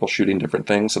time, and people shooting different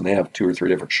things, and they have 2 or 3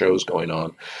 different shows going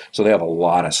on. So they have a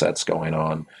lot of sets going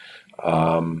on.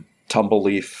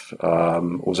 Tumbleleaf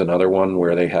was another one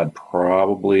where they had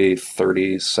probably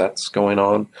 30 sets going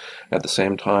on at the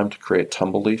same time to create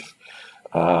Tumbleleaf.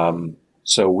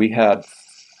 So we had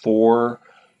 4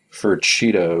 for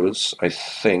Cheetos, I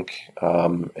think,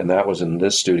 and that was in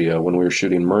this studio. When we were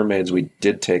shooting Mermaids, we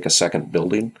did take a second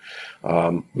building.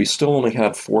 We still only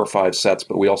had 4 or 5 sets,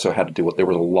 but we also had to do there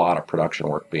was a lot of production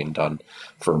work being done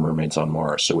for Mermaids on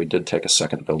Mars, so we did take a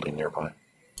second building nearby.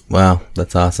 Wow,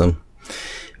 that's awesome.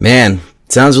 Man,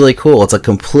 sounds really cool. It's a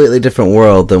completely different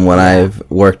world than what I've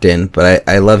worked in, but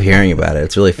I love hearing about it.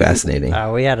 It's really fascinating.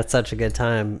 We had such a good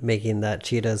time making that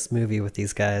Cheetahs movie with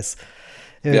these guys.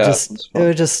 It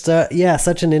was just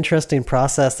such an interesting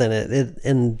process in it,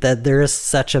 and that there is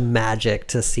such a magic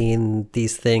to seeing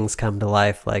these things come to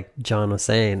life, like John was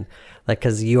saying, like,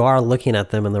 because you are looking at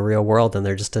them in the real world and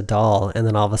they're just a doll, and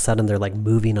then all of a sudden they're like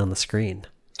moving on the screen.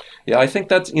 Yeah, I think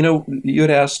that's, you had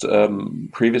asked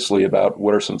previously about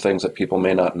what are some things that people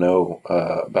may not know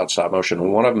about stop motion.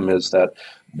 And one of them is that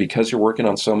because you're working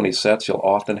on so many sets, you'll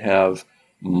often have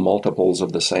multiples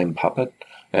of the same puppet.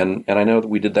 And I know that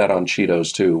we did that on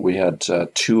Cheetos too. We had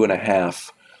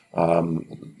 2.5.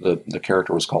 The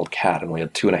character was called Cat, and we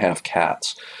had 2.5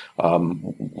 cats.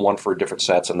 One for different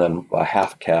sets, and then a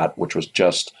half cat, which was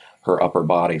just her upper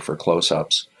body for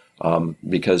close-ups.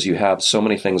 Because you have so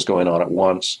many things going on at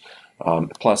once.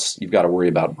 Plus, you've got to worry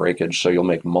about breakage, so you'll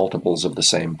make multiples of the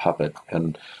same puppet.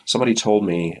 And somebody told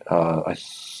me, I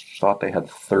thought they had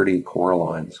 30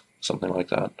 Coralines, something like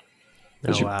that.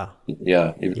 Oh, wow.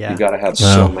 You've got to have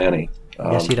so many.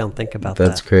 Yes, you don't think about that.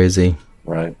 That's crazy.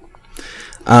 Right.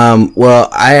 Well,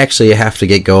 I actually have to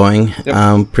get going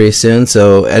pretty soon.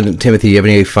 So, Timothy, do you have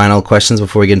any final questions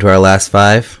before we get into our last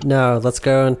 5? No, let's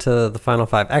go into the final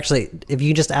 5. Actually, if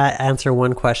you just answer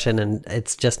one question, and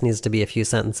it just needs to be a few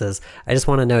sentences. I just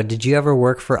want to know, did you ever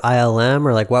work for ILM,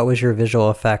 or like what was your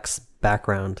visual effects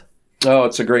background? Oh,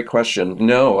 it's a great question.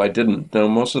 No, I didn't. No,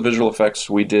 most of the visual effects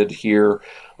we did here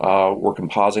were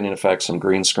compositing effects and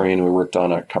green screen. We worked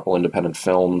on a couple independent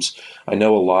films. I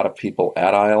know a lot of people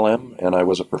at ILM, and I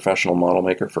was a professional model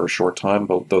maker for a short time,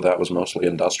 though that was mostly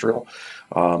industrial.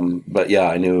 But yeah,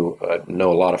 I know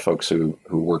a lot of folks who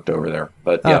worked over there.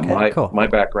 But yeah, okay, cool. My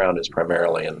background is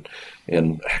primarily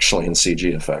actually in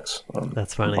CG effects.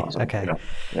 That's funny. Okay.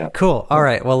 Yeah. Cool. All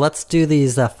right. Well, let's do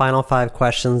these final 5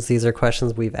 questions. These are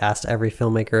questions we've asked every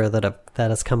filmmaker that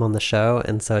has come on the show,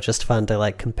 and so it's just fun to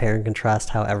like compare and contrast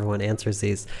how everyone answers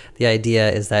these. The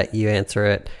idea is that you answer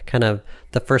it kind of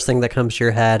the first thing that comes to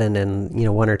your head, and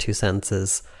in 1 or 2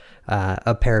 sentences,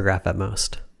 a paragraph at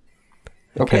most.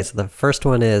 Okay, so the first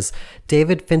one is,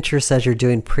 David Fincher says you're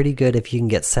doing pretty good if you can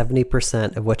get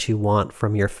 70% of what you want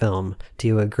from your film. Do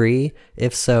you agree?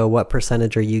 If so, what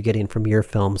percentage are you getting from your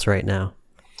films right now?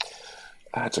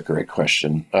 That's a great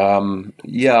question.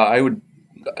 Yeah, I would.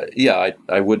 Yeah,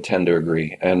 I would tend to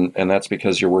agree, and that's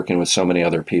because you're working with so many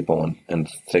other people, and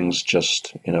things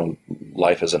just,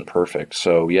 life isn't perfect.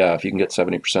 So yeah, if you can get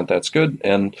 70%, that's good.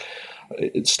 And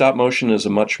stop motion is a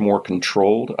much more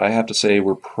controlled. I have to say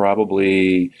we're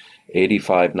probably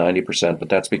 85, 90%, but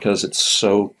that's because it's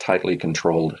so tightly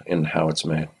controlled in how it's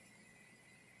made.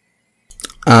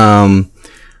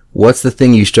 What's the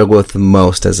thing you struggle with the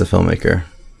most as a filmmaker?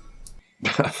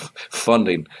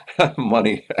 Funding,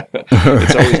 money.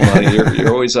 It's always money.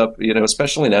 You're always up,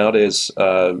 especially nowadays,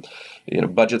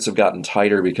 budgets have gotten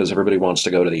tighter because everybody wants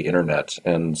to go to the internet.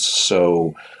 And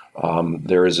so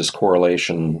there is this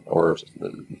correlation or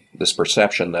this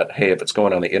perception that, hey, if it's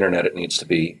going on the internet, it needs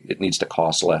to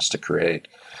cost less to create.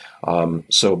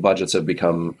 So budgets have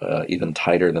become even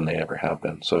tighter than they ever have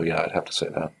been. So yeah, I'd have to say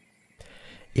that.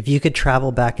 If you could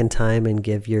travel back in time and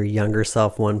give your younger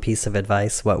self one piece of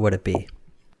advice, what would it be?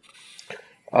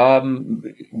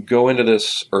 Go into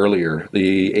this earlier.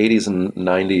 The 80s and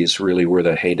 90s really were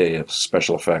the heyday of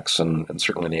special effects, and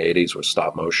certainly in the 80s was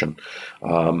stop motion.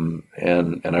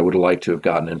 And I would like to have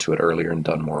gotten into it earlier and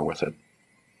done more with it.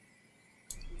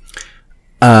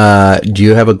 Do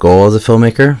you have a goal as a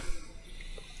filmmaker?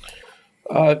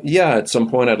 Yeah, at some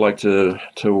point I'd like to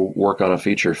work on a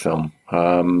feature film.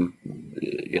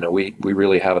 We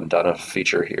really haven't done a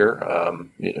feature here.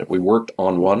 We worked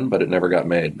on one, but it never got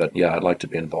made. But yeah, I'd like to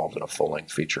be involved in a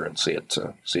full-length feature and see it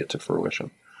to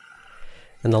fruition.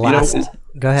 And the last,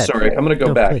 go ahead. Sorry, I'm going to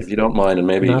go back please. If you don't mind, and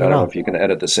maybe I don't know if you can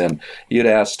edit this in. You'd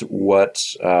asked what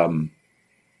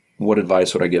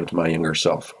advice would I give to my younger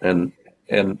self, and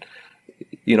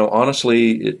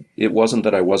honestly, it wasn't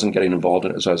that I wasn't getting involved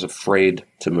in it, as I was afraid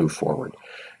to move forward.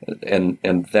 And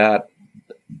that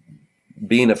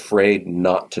being afraid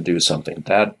not to do something,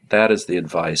 that is the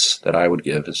advice that I would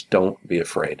give, is don't be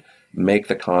afraid. Make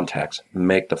the contacts,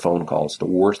 make the phone calls. The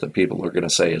worst that people are going to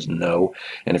say is no.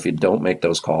 And if you don't make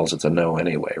those calls, it's a no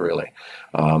anyway, really.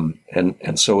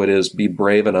 And so it is, be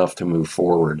brave enough to move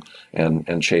forward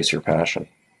and chase your passion.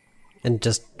 And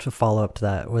just to follow up to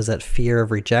that, was it fear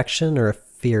of rejection or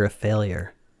fear of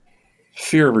failure?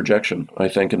 Fear of rejection, I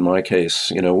think, in my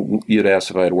case. You'd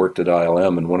asked if I had worked at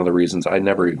ILM, and one of the reasons I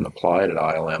never even applied at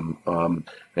ILM,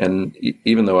 and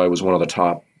even though I was one of the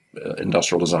top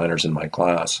industrial designers in my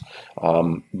class,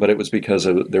 but it was because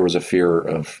there was a fear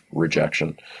of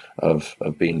rejection, of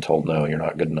being told, no, you're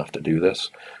not good enough to do this.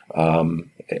 And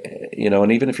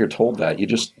even if you're told that,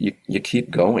 you keep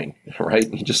going,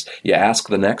 right? You ask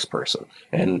the next person,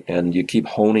 and you keep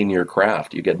honing your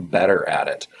craft. You get better at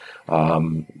it.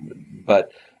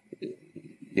 But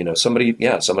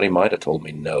somebody might have told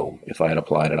me no if I had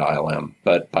applied at ILM,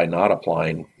 but by not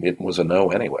applying, it was a no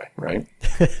anyway, right?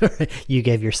 You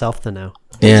gave yourself the no.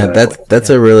 Yeah, exactly. That's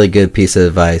a really good piece of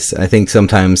advice. I think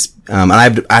sometimes,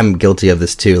 and I'm guilty of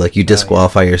this too. Like, you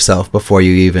disqualify yourself before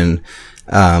you even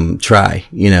try.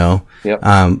 Yep.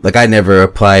 Like, I never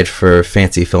applied for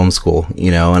fancy film school,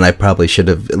 and I probably should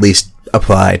have at least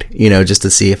applied, just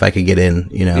to see if I could get in,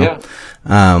 Yeah.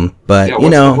 But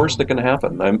what's the worst that can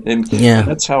happen? And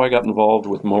that's how I got involved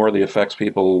with more of the effects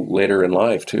people later in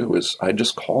life too. Is I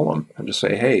just call them and just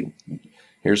say, hey,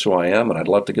 here's who I am, and I'd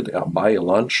love to I'll buy you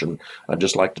lunch, and I'd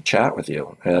just like to chat with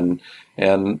you. And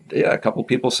a couple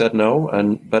people said no,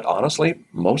 but honestly,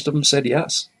 most of them said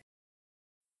yes.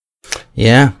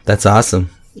 Yeah, that's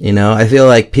awesome. I feel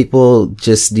like people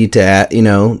just need to,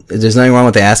 there's nothing wrong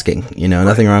with asking,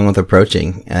 nothing wrong with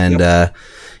approaching. And,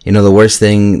 the worst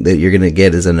thing that you're going to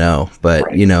get is a no, but,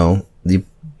 right.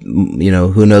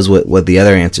 Who knows what the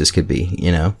other answers could be,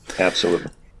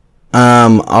 Absolutely.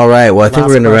 All right. Well, I think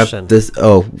we're going to wrap this.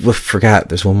 Oh, we forgot.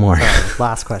 There's one more.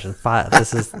 Last question. 5.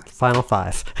 This is final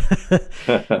 5.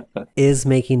 Is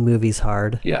making movies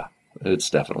hard? Yeah, it's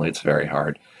very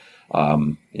hard.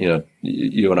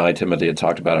 You and I, Timothy, had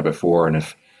talked about it before, and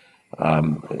if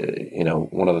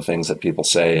one of the things that people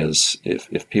say is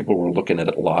if people were looking at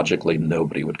it logically,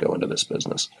 nobody would go into this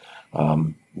business.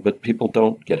 But people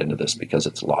don't get into this because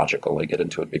it's logical. They get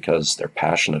into it because they're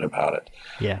passionate about it.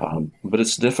 Yeah. But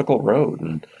it's a difficult road,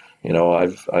 and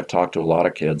I've talked to a lot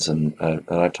of kids, and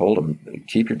I've told them,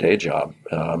 keep your day job,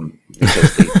 because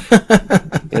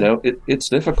it's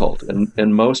difficult,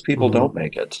 and most people don't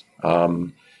make it.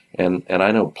 And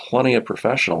I know plenty of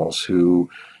professionals who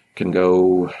can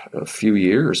go a few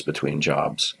years between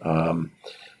jobs.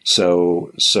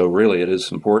 So really, it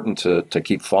is important to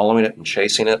keep following it and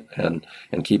chasing it, and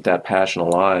keep that passion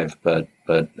alive, but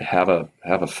have a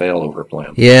failover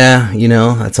plan. Yeah,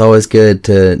 it's always good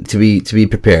to be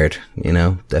prepared,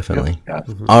 definitely. Yeah.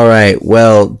 All right.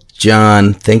 Well,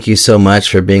 John, thank you so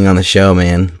much for being on the show,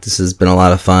 man. This has been a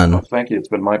lot of fun. Well, thank you. It's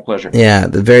been my pleasure. Yeah,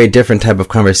 the very different type of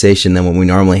conversation than what we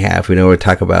normally have. We know we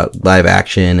talk about live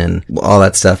action and all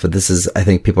that stuff, but I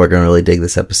think people are going to really dig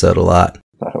this episode a lot.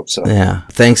 I hope so. Yeah.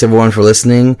 Thanks everyone for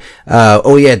listening.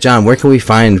 John, where can we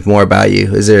find more about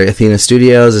you? Is there Athena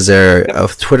Studios? Is there a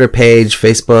Twitter page,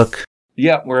 Facebook?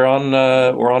 Yeah, we're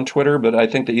on Twitter, but I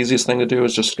think the easiest thing to do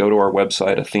is just go to our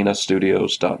website,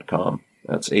 athenastudios.com.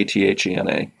 That's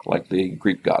Athena, like the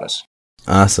Greek goddess.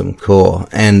 Awesome. Cool.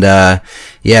 And,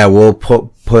 we'll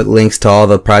put links to all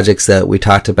the projects that we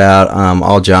talked about,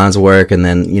 all John's work, and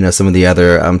then, some of the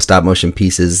other, stop motion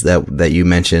pieces that you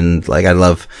mentioned. Like, I'd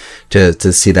love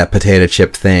to see that potato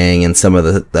chip thing and some of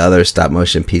the other stop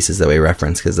motion pieces that we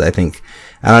referenced. Cause I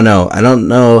don't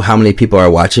know how many people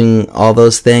are watching all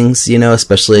those things,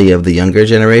 especially of the younger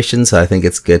generation. So I think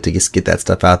it's good to just get that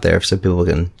stuff out there so people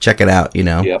can check it out,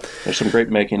 Yeah. There's some great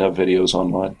making of videos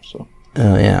online. So.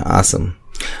 Oh, yeah. Awesome.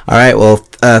 All right. Well,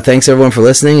 thanks everyone for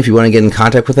listening. If you want to get in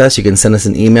contact with us, you can send us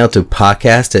an email to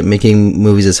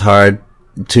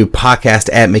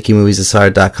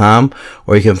podcast@makingmoviesishard.com,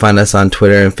 or you can find us on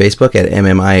Twitter and Facebook at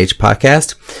MMIH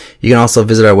Podcast. You can also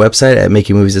visit our website at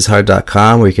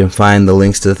makingmoviesishard.com, where you can find the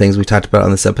links to the things we talked about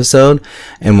on this episode.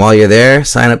 And while you're there,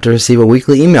 sign up to receive a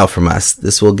weekly email from us.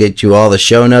 This will get you all the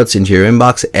show notes into your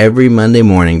inbox every Monday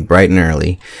morning, bright and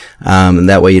early. And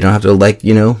that way you don't have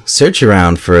to search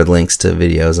around for links to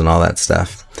videos and all that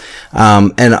stuff.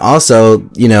 And also,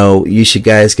 you should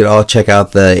guys could all check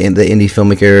out the indie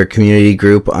filmmaker community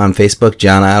group on Facebook.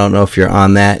 John, I don't know if you're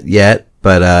on that yet,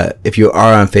 but if you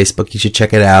are on Facebook, you should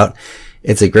check it out.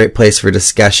 It's a great place for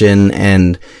discussion,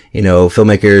 and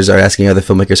filmmakers are asking other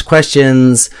filmmakers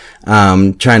questions,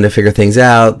 trying to figure things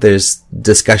out. There's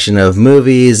discussion of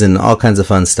movies and all kinds of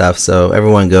fun stuff. So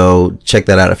everyone go check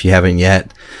that out if you haven't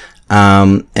yet.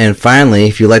 And finally,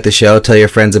 if you like the show, tell your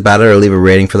friends about it, or leave a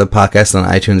rating for the podcast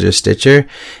on iTunes or Stitcher.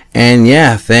 And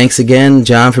thanks again,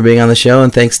 John, for being on the show,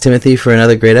 and thanks, Timothy, for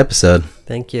another great episode.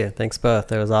 Thank you. Thanks both.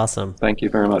 That was awesome. Thank you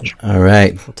very much. All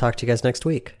right. We'll talk to you guys next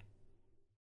week.